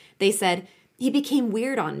middle. They said, "He became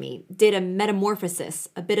weird on me, did a metamorphosis,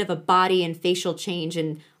 a bit of a body and facial change,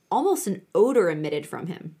 and almost an odor emitted from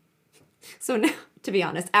him." So now, to be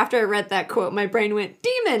honest, after I read that quote, my brain went,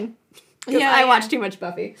 demon! Yeah, I watched too much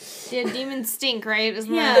Buffy. Yeah, demons stink, right?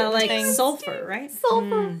 Isn't Yeah, that like thing? sulfur, right?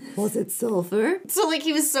 Sulfur. Was it sulfur? So like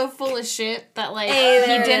he was so full of shit that like Hey, he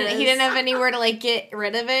there it didn't is. have anywhere to like get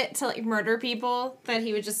rid of it to like murder people, that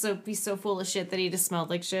he would just be so full of shit that he just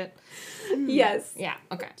smelled like shit. Yes. Yeah,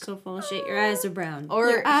 okay. So full of shit, your eyes are brown. Or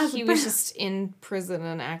Your eyes he are was brown. just in prison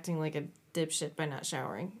and acting like a dipshit by not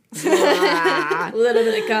showering. A little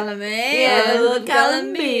bit of column A, Yeah, a little bit of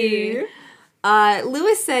column B.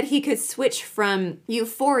 Lewis said he could switch from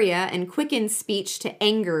euphoria and quickened speech to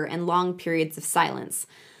anger and long periods of silence.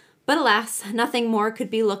 But alas, nothing more could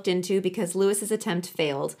be looked into because Lewis's attempt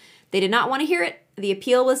failed. They did not want to hear it. The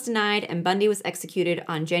appeal was denied, and Bundy was executed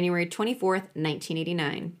on January 24th,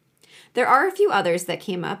 1989. There are a few others that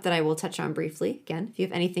came up that I will touch on briefly. Again, if you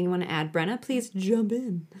have anything you want to add, Brenna, please jump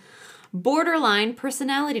in. Borderline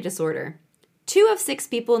personality disorder. 2 of 6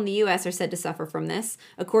 people in the U.S. are said to suffer from this,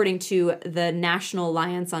 according to the National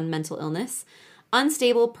Alliance on Mental Illness.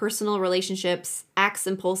 Unstable personal relationships, acts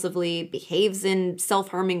impulsively, behaves in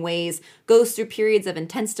self-harming ways, goes through periods of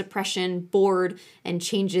intense depression, bored, and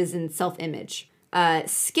changes in self-image.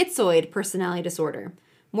 Schizoid personality disorder.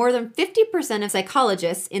 More than 50% of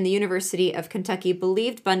psychologists in the University of Kentucky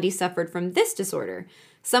believed Bundy suffered from this disorder.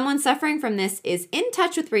 Someone suffering from this is in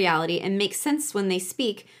touch with reality and makes sense when they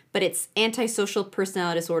speak, but it's antisocial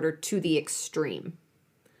personality disorder to the extreme.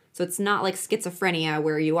 So it's not like schizophrenia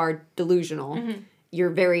where you are delusional. Mm-hmm.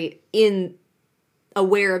 You're very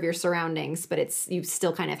aware of your surroundings, but you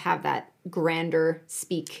still kind of have that grander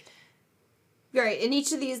speak. Right, and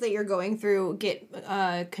each of these that you're going through get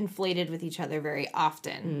conflated with each other very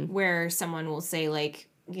often, where someone will say, like,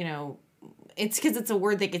 you know, it's because it's a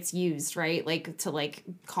word that gets used, right? Like, to, like,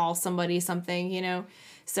 call somebody something, you know?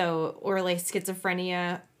 So, or, like,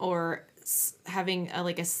 schizophrenia or having, a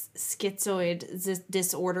schizoid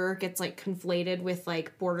disorder gets, like, conflated with,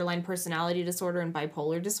 like, borderline personality disorder and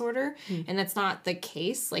bipolar disorder, and that's not the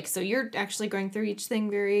case. Like, so you're actually going through each thing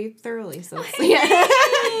very thoroughly, so it's, yeah.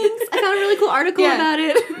 I found a really cool article about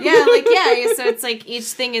it. So it's like each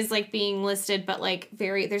thing is like being listed, but like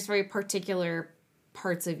there's very particular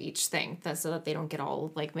parts of each thing so that they don't get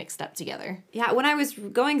all like mixed up together. Yeah, when I was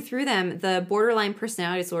going through them, the borderline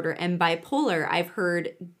personality disorder and bipolar, I've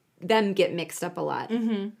heard them get mixed up a lot.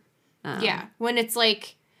 Mm-hmm. Yeah, when it's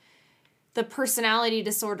like the personality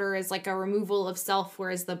disorder is like a removal of self,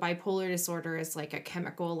 whereas the bipolar disorder is like a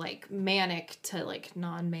chemical, like manic to like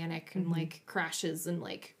non-manic and like crashes and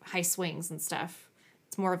like high swings and stuff.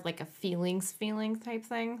 It's more of like a feeling type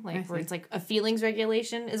thing, like where it's like a feelings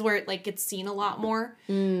regulation is where it like gets seen a lot more.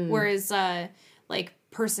 Whereas like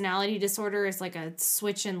personality disorder is like a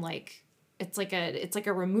switch in like it's like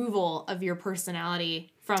a removal of your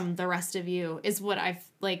personality from the rest of you is what I've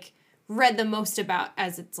like read the most about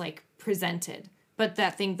as it's like presented. But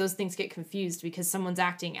those things get confused because someone's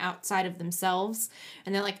acting outside of themselves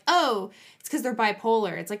and they're like, oh, it's because they're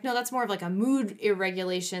bipolar. It's like, no, that's more of like a mood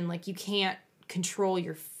irregulation. Like you can't control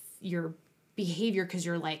your behavior because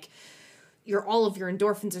all of your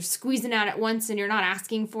endorphins are squeezing out at once and you're not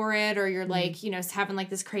asking for it, or you're like, you know, having like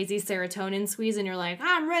this crazy serotonin squeeze and you're like,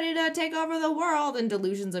 I'm ready to take over the world, and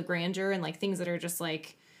delusions of grandeur and like things that are just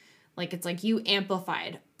like it's like you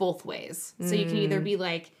amplified both ways. So you can either be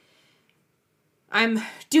like, I'm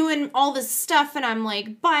doing all this stuff and I'm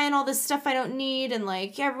like buying all this stuff I don't need and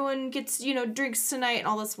like everyone gets, you know, drinks tonight and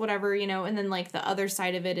all this whatever, you know, and then like the other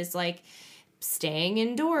side of it is like staying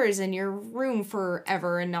indoors in your room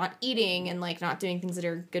forever and not eating and like not doing things that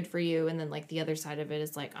are good for you. And then like the other side of it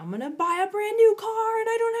is like, I'm gonna buy a brand new car and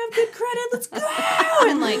I don't have good credit, let's go.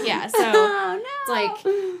 And like, yeah, so it's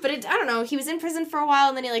like, but I don't know, he was in prison for a while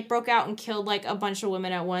and then he like broke out and killed like a bunch of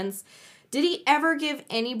women at once. Did he ever give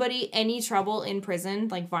anybody any trouble in prison,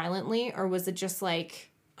 like violently, or was it just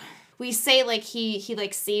like, we say like he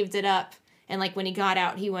like saved it up And like when he got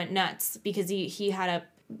out, he went nuts because he had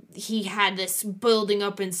this building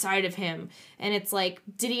up inside of him. And it's like,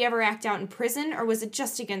 did he ever act out in prison, or was it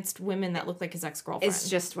just against women that looked like his ex-girlfriend? It's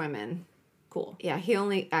just women. Cool. Yeah, he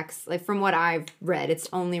only acts, like, from what I've read, it's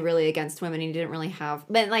only really against women. He didn't really have,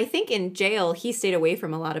 but I think in jail, he stayed away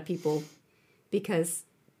from a lot of people because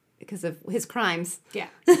of his crimes. Yeah.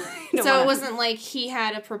 It wasn't like he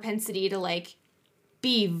had a propensity to, like,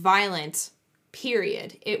 be violent,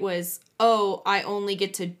 period. It was, I only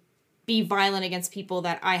get to be violent against people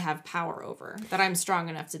that I have power over, that I'm strong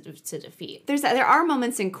enough to defeat. There are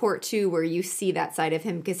moments in court too where you see that side of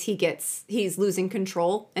him because he's losing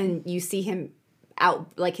control, and you see him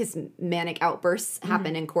out, like his manic outbursts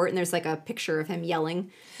happen in court, and there's like a picture of him yelling,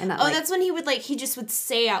 and that's when he just would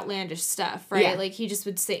say outlandish stuff, right? Yeah. Like he just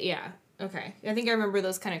would say, okay. I think I remember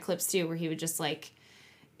those kind of clips too, where he would just like,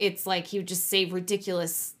 it's like he would just say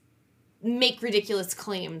make ridiculous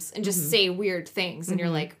claims and just say weird things, and you're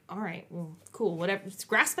like, all right, well, cool, whatever. It's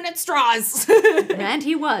grasping at straws. And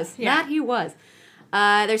he was. Yeah. That he was.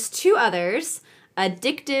 There's two others.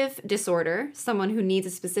 Addictive disorder, someone who needs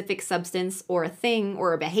a specific substance or a thing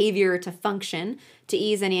or a behavior to function to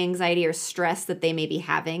ease any anxiety or stress that they may be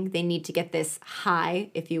having. They need to get this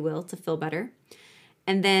high, if you will, to feel better.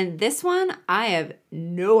 And then this one, I have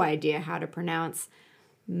no idea how to pronounce.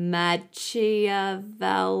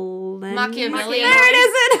 Machiavellian. There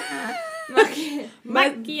it is.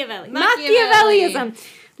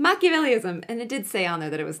 Machiavellism. And it did say on there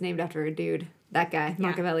that it was named after a dude. That guy,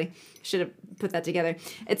 Machiavelli. Should have put that together.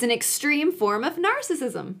 It's an extreme form of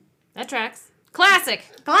narcissism. That tracks. Classic.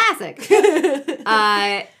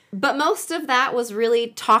 But most of that was really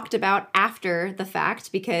talked about after the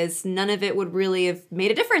fact because none of it would really have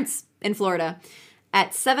made a difference in Florida.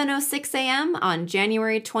 At 7:06 a.m. on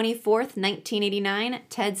January 24th, 1989,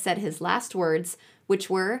 Ted said his last words, which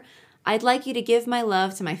were, "I'd like you to give my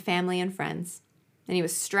love to my family and friends." And he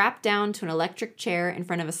was strapped down to an electric chair in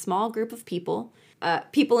front of a small group of people.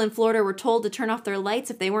 People in Florida were told to turn off their lights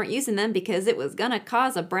if they weren't using them because it was going to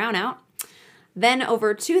cause a brownout. Then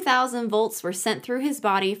over 2,000 volts were sent through his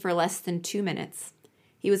body for less than 2 minutes.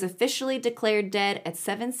 He was officially declared dead at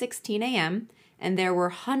 7:16 a.m., and there were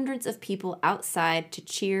hundreds of people outside to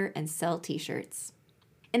cheer and sell t-shirts.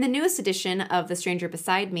 In the newest edition of The Stranger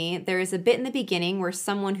Beside Me, there is a bit in the beginning where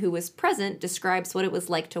someone who was present describes what it was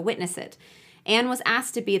like to witness it. Anne was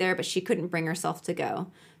asked to be there, but she couldn't bring herself to go.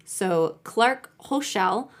 So Clark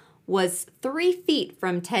Hochschild was 3 feet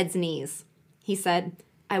from Ted's knees. He said,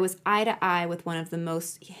 "I was eye to eye with one of the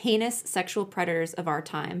most heinous sexual predators of our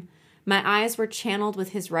time. My eyes were channeled with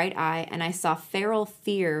his right eye, and I saw feral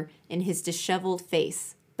fear in his disheveled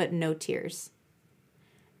face, but no tears."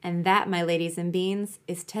 And that, my ladies and beans,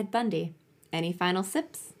 is Ted Bundy. Any final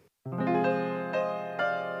sips?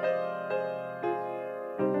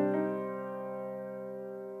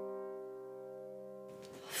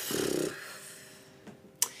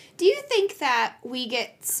 Do you think that we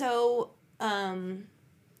get so,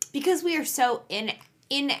 because we are so in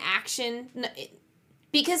action,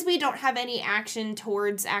 because we don't have any action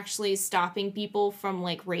towards actually stopping people from,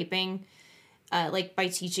 like, raping, like, by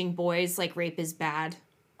teaching boys, like, rape is bad,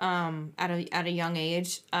 at a young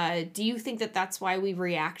age, do you think that that's why we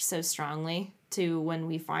react so strongly to when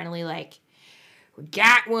we finally, like, we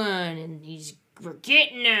got one, and we're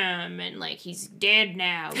getting him, and, like, he's dead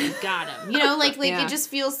now, we got him, you know, like, Yeah. It just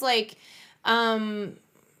feels like,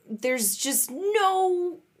 there's just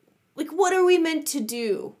no, like, what are we meant to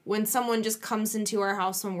do when someone just comes into our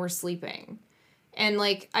house when we're sleeping? And,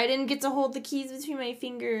 like, I didn't get to hold the keys between my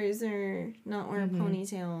fingers or not wear a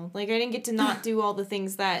ponytail. Like, I didn't get to not do all the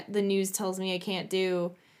things that the news tells me I can't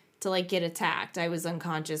do to, like, get attacked. I was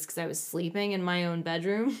unconscious because I was sleeping in my own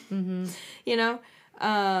bedroom, you know?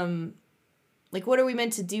 Like, what are we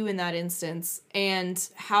meant to do in that instance? And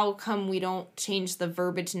how come we don't change the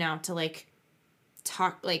verbiage now to, like,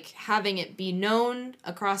 talk, like, having it be known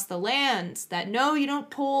across the land that, no, you don't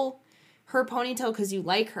pull her ponytail because you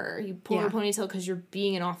like her. You pull her ponytail because you're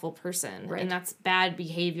being an awful person. Right. And that's bad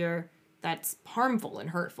behavior that's harmful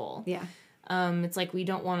and hurtful. Yeah. It's like we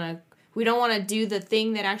don't want to do the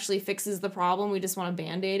thing that actually fixes the problem. We just want to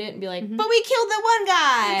Band-Aid it and be like, but we killed the one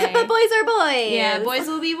guy. But boys are boys. Yeah, boys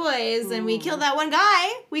will be boys. And we killed that one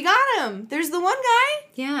guy. We got him. There's the one guy.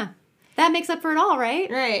 Yeah. That makes up for it all,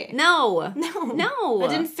 right? Right. No. No. That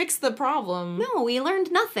didn't fix the problem. No, we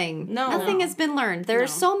learned nothing. No. Nothing has been learned. There are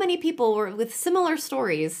so many people with similar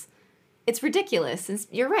stories. It's ridiculous. And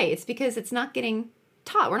you're right. It's because it's not getting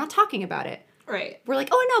taught. We're not talking about it. Right. We're like,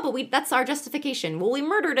 oh, no, but that's our justification. Well, we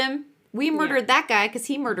murdered him. We murdered that guy because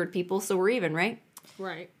he murdered people, so we're even, right?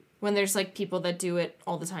 Right. when there's like people that do it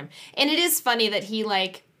all the time. And it is funny that he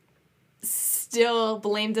like still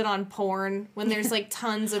blamed it on porn when there's like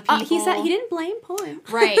tons of people. He said he didn't blame porn.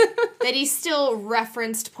 Right. That he still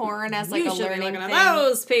referenced porn as like You a should be learning looking thing. at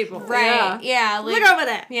those people. Right. Yeah. Like, Look over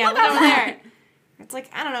there. Yeah, look over there. It's like,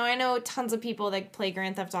 I don't know, I know tons of people that play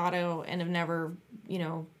Grand Theft Auto and have never, you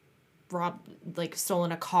know,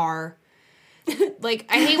 stolen a car. Like,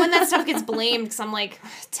 I hate when that stuff gets blamed because I'm like,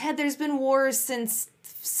 Ted, there's been wars since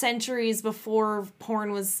centuries before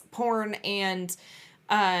porn was porn, and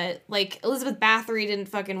like Elizabeth Bathory didn't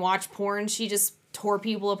fucking watch porn. She just tore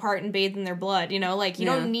people apart and bathed in their blood, you know? Like, you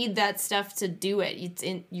don't need that stuff to do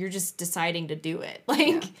it. You're just deciding to do it.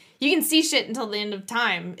 Like, you can see shit until the end of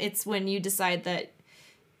time. It's when you decide that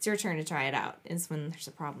it's your turn to try it out is when there's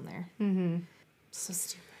a problem there. Mm-hmm. So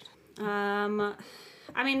stupid.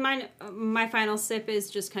 I mean, my final sip is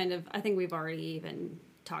just kind of, I think we've already even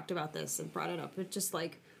talked about this and brought it up. It's just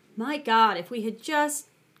like, my God, if we had just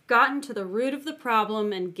gotten to the root of the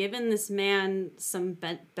problem and given this man some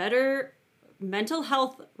better mental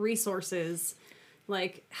health resources,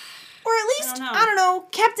 like... Or at least, I don't know,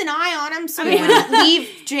 kept an eye on him so he wouldn't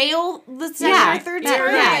leave jail the second or third time. There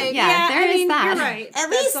is that. You're right. At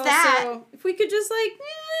least that. If we could just, like,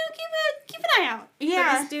 keep an eye out for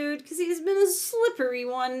this dude, because he's been a slippery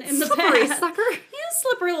one in the past. Sucker. He's a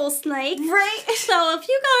slippery little snake. Right. So if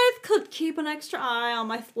you guys could keep an extra eye on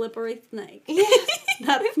my slippery snake. Yeah.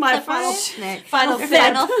 That's my final snake. Final sip.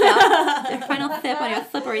 Final sip on your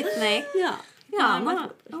slippery snake. Yeah. I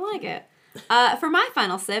like it. For my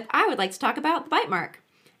final sip, I would like to talk about the bite mark.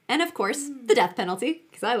 And of course, the death penalty,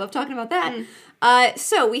 because I love talking about that.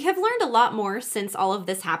 So we have learned a lot more since all of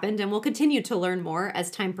this happened, and we'll continue to learn more as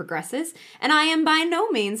time progresses. And I am by no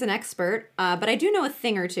means an expert, but I do know a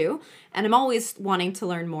thing or two, and I'm always wanting to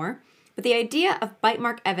learn more. But the idea of bite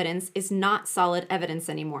mark evidence is not solid evidence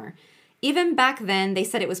anymore. Even back then, they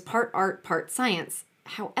said it was part art, part science.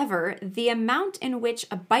 However, the amount in which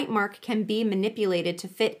a bite mark can be manipulated to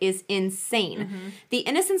fit is insane. Mm-hmm. The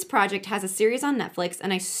Innocence Project has a series on Netflix,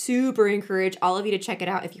 and I super encourage all of you to check it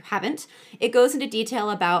out if you haven't. It goes into detail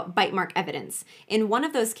about bite mark evidence. In one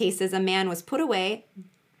of those cases, a man was put away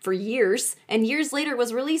for years, and years later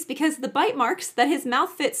was released because the bite marks that his mouth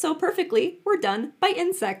fit so perfectly were done by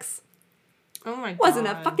insects. Oh my God. Wasn't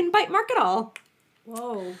a fucking bite mark at all.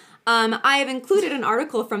 Whoa. I have included an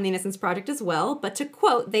article from the Innocence Project as well, but to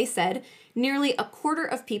quote, they said, nearly a quarter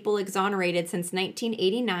of people exonerated since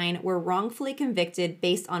 1989 were wrongfully convicted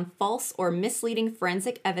based on false or misleading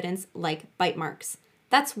forensic evidence like bite marks.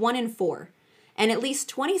 That's 1 in 4. And at least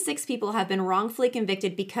 26 people have been wrongfully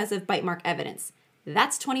convicted because of bite mark evidence.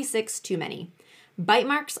 That's 26 too many. Bite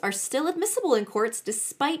marks are still admissible in courts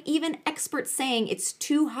despite even experts saying it's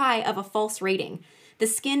too high of a false rating. The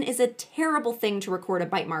skin is a terrible thing to record a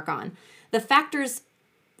bite mark on. The factors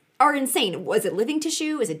are insane. Was it living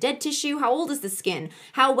tissue? Is it dead tissue? How old is the skin?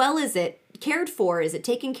 How well is it cared for? Is it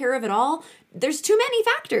taken care of at all? There's too many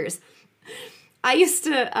factors. I used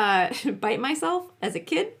to bite myself as a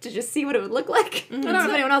kid to just see what it would look like. Mm-hmm. I don't know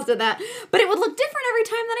if anyone else did that. But it would look different every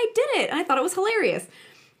time that I did it. And I thought it was hilarious.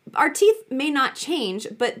 Our teeth may not change,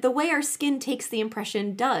 but the way our skin takes the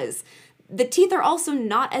impression does. The teeth are also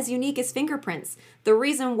not as unique as fingerprints. The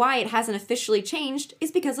reason why it hasn't officially changed is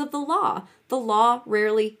because of the law. The law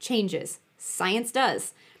rarely changes. Science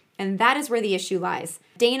does. And that is where the issue lies.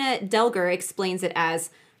 Dana Delger explains it as,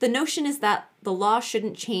 the notion is that the law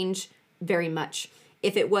shouldn't change very much.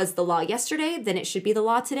 If it was the law yesterday, then it should be the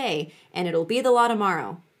law today, and it'll be the law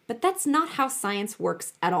tomorrow. But that's not how science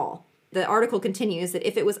works at all. The article continues that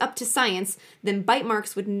if it was up to science, then bite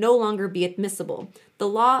marks would no longer be admissible. The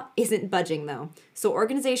law isn't budging, though. So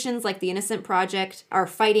organizations like the Innocent Project are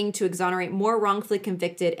fighting to exonerate more wrongfully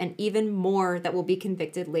convicted and even more that will be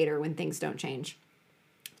convicted later when things don't change.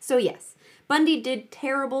 So yes, Bundy did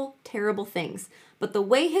terrible, terrible things. But the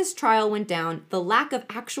way his trial went down, the lack of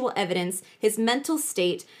actual evidence, his mental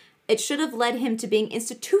state, it should have led him to being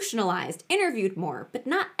institutionalized, interviewed more, but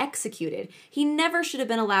not executed. He never should have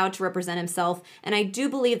been allowed to represent himself, and I do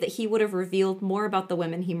believe that he would have revealed more about the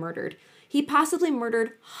women he murdered. He possibly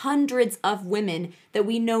murdered hundreds of women that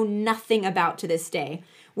we know nothing about to this day.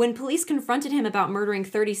 When police confronted him about murdering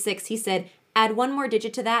 36, he said, add one more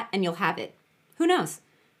digit to that and you'll have it. Who knows?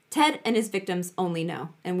 Ted and his victims only know,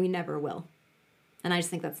 and we never will. And I just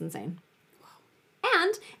think that's insane.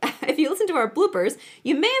 And if you listen to our bloopers,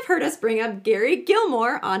 you may have heard us bring up Gary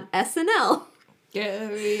Gilmore on SNL.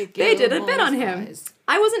 Gary Gilmore. They did a bit on him.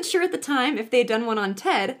 I wasn't sure at the time if they'd done one on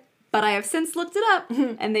Ted, but I have since looked it up,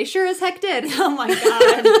 and they sure as heck did. Oh my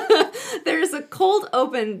god. There's a cold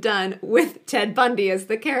open done with Ted Bundy as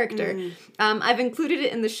the character. I've included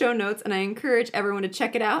it in the show notes, and I encourage everyone to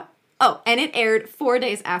check it out. Oh, and it aired 4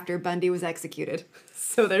 days after Bundy was executed.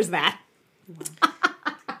 So there's that.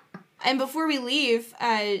 And before we leave,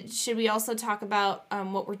 should we also talk about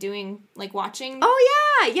what we're doing, like watching?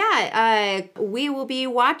 Oh, yeah. We will be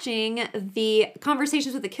watching the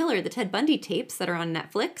Conversations with the Killer, the Ted Bundy tapes that are on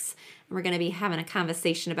Netflix. And we're going to be having a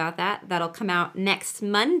conversation about that. That'll come out next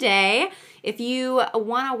Monday. If you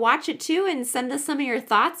want to watch it too and send us some of your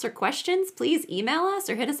thoughts or questions, please email us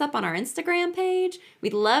or hit us up on our Instagram page.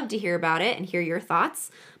 We'd love to hear about it and hear your thoughts.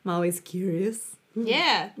 I'm always curious.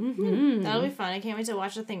 Yeah. That'll be fun. I can't wait to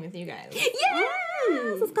watch the thing with you guys.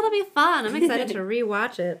 Yes! It's going to be fun. I'm excited to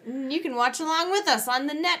rewatch it. You can watch along with us on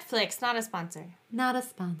the Netflix. Not a sponsor. Not a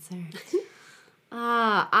sponsor.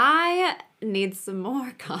 I need some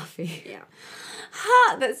more coffee. Yeah.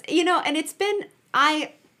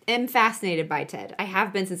 I am fascinated by Ted. I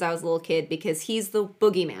have been since I was a little kid because he's the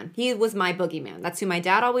boogeyman. He was my boogeyman. That's who my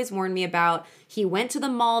dad always warned me about. He went to the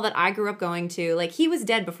mall that I grew up going to. Like, he was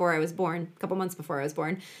dead before I was born, a couple months before I was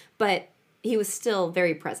born, but he was still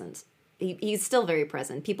very present. He's still very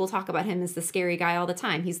present. People talk about him as the scary guy all the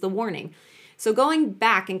time. He's the warning. So going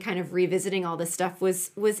back and kind of revisiting all this stuff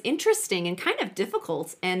was interesting and kind of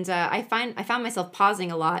difficult. And I found myself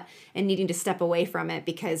pausing a lot and needing to step away from it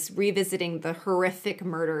because revisiting the horrific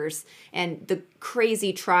murders and the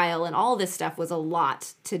crazy trial and all this stuff was a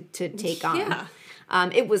lot to take on. Yeah.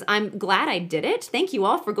 I'm glad I did it. Thank you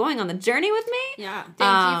all for going on the journey with me. Yeah.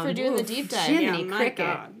 Thank you for doing the deep dive. Jiminy Yeah, my Cricket.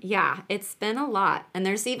 God. Yeah, it's been a lot. And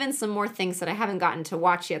there's even some more things that I haven't gotten to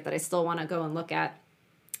watch yet that I still want to go and look at.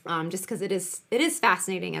 Just because it is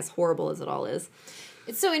fascinating, as horrible as it all is.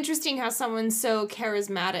 It's so interesting how someone so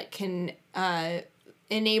charismatic can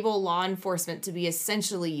enable law enforcement to be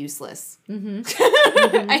essentially useless.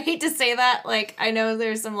 I hate to say that. Like, I know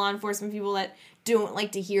there's some law enforcement people that don't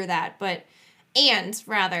like to hear that, but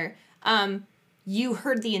you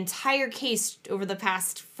heard the entire case over the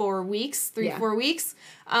past 4 weeks, 4 weeks.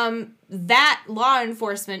 That law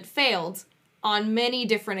enforcement failed on many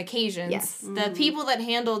different occasions. Yes. The people that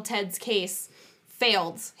handled Ted's case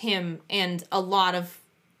failed him and a lot of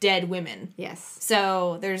dead women. Yes.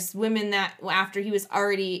 So there's women that, after he was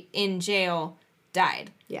already in jail,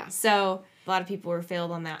 died. Yeah. So a lot of people were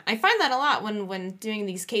failed on that. I find that a lot when doing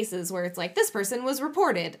these cases where it's like, this person was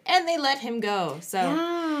reported and they let him go. So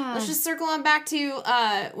let's just circle on back to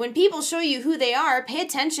when people show you who they are, pay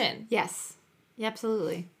attention. Yes. Yeah,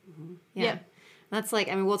 absolutely. Yeah. Yep. That's like,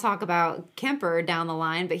 I mean, we'll talk about Kemper down the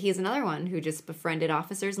line, but he's another one who just befriended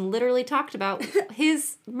officers and literally talked about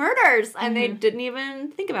his murders, and they didn't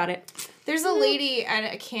even think about it. There's a lady,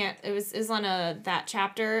 I can't, it was on that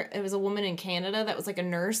chapter, it was a woman in Canada that was like a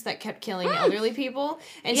nurse that kept killing elderly people,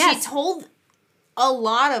 and she told a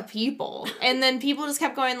lot of people, and then people just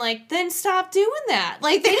kept going like, then stop doing that.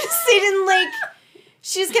 Like, they didn't like,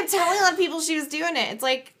 she just kept telling a lot of people she was doing it. It's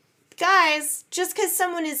like, guys, just because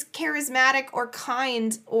someone is charismatic or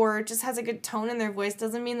kind or just has a good tone in their voice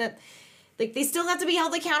doesn't mean that, like, they still have to be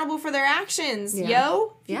held accountable for their actions.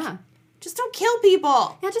 Yo. Yeah. Just don't kill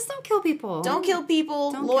people. Yeah, just don't kill people. Don't kill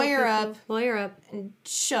people. Don't Lawyer kill people. up. Lawyer up. And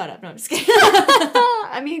shut up. No, I'm just kidding.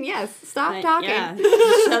 I mean, yes. Stop talking. Yeah.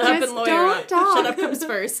 Shut up Just and lawyer don't up. talk. Shut up comes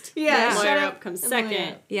first. Yeah, Lawyer shut up up comes and lawyer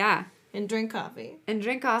second. up. Yeah. And drink coffee. And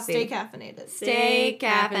drink coffee. Stay caffeinated. Stay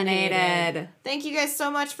caffeinated. Thank you guys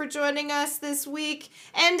so much for joining us this week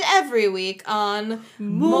and every week on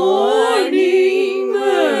Morning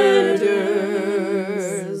Murders.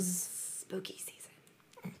 Spooky season.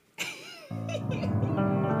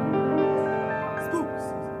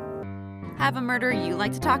 Have a murder you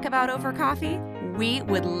like to talk about over coffee? We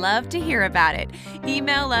would love to hear about it.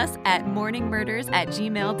 Email us at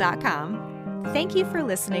morningmurders@gmail.com. Thank you for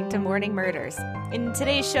listening to Morning Murders. In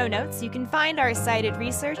today's show notes, you can find our cited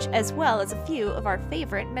research as well as a few of our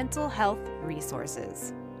favorite mental health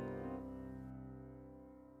resources.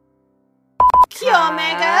 Q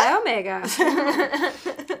Omega. Omega.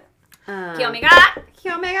 Omega.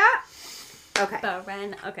 Omega. Okay.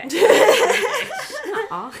 Baren. Okay.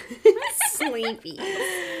 Aw. Sleepy.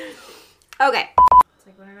 Okay. It's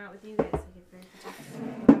like when I'm out with you guys, I get very protective.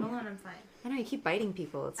 When I'm alone, I'm fine. I know you keep biting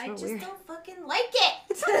people. It's so I just weird. don't fucking like it.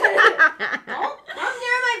 Don't come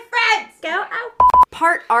near my friends. Go out.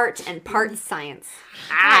 Part art and part science.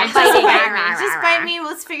 Just bite me. Just bite me.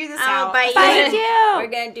 Let's figure this out. bite Bite you. We're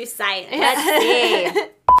gonna do science. Let's see.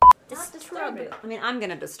 Disturb you. I mean, I'm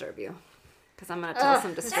gonna disturb you because I'm gonna tell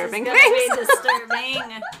some disturbing It's gonna things. be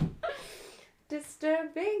disturbing.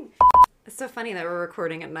 Disturbing. It's so funny that we're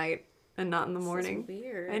recording at night and not in the morning.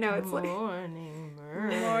 Weird. I know, it's like Morning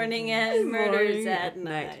murder. Morning and murders at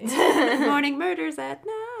night. morning murders at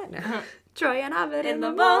night. Troy and Ovid in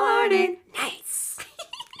the morning. morning. Nice.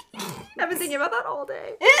 I've been thinking about that all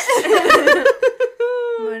day.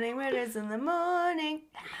 Morning murders in the morning.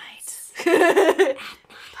 But at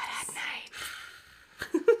night.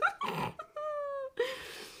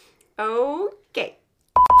 Okay.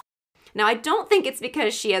 Now, I don't think it's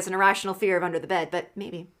because she has an irrational fear of under the bed, but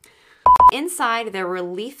maybe. Inside, there were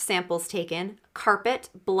leaf samples taken, carpet,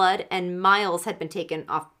 blood, and miles had been taken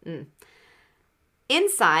off.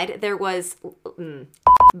 Inside, there was...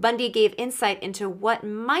 Bundy gave insight into what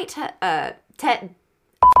might Are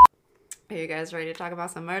you guys ready to talk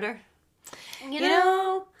about some murder? You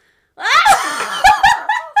know,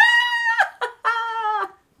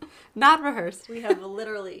 Not rehearsed. We have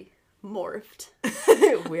literally morphed.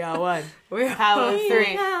 we are one. Power of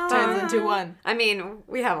 3 turns into 1. I mean,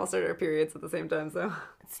 we have all sorts of periods at the same time, so.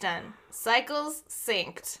 It's done. Cycles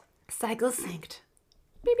synced. Cycles synced.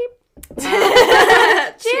 Beep, beep.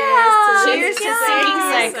 Cheers Cheers to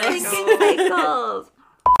syncing cycles. Syncing cycles.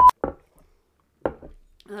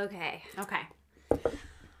 Okay.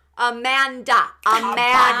 Amanda.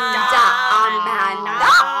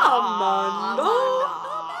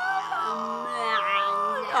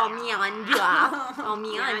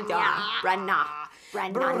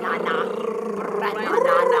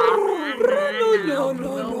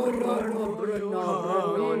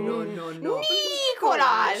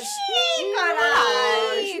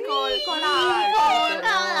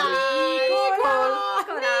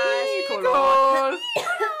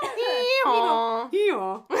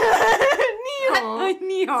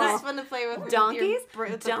 Nicolás. That's fun to play with. Donkeys?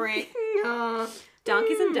 With the break.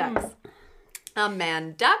 Donkeys and ducks. A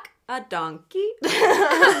man duck, a donkey.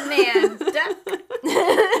 Man duck.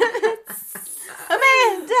 A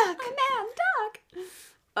man duck.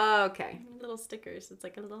 Okay. Little stickers. It's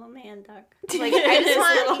like a little man duck. Like I just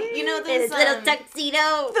want, you know, those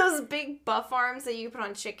tuxedo. those big buff arms that you put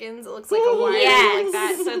on chickens. It looks like a wire like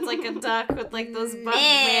that. So it's like a duck with like those buff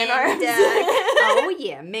man arms. Oh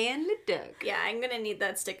yeah, manly duck. Yeah, I'm gonna need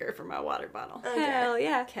that sticker for my water bottle. Hell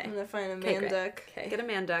yeah. Okay. I'm gonna find a Okay, man great. duck. Okay. Get a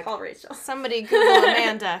man duck. Call Rachel. Somebody Google a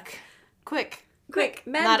man duck. Quick.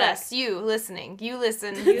 Man Not duck. us. You listening. You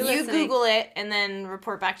listen. You listening. Google it and then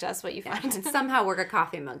report back to us what you find. And somehow work a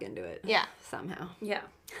coffee mug into it. Yeah. Somehow. Yeah.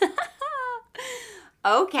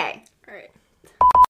 Okay. All right.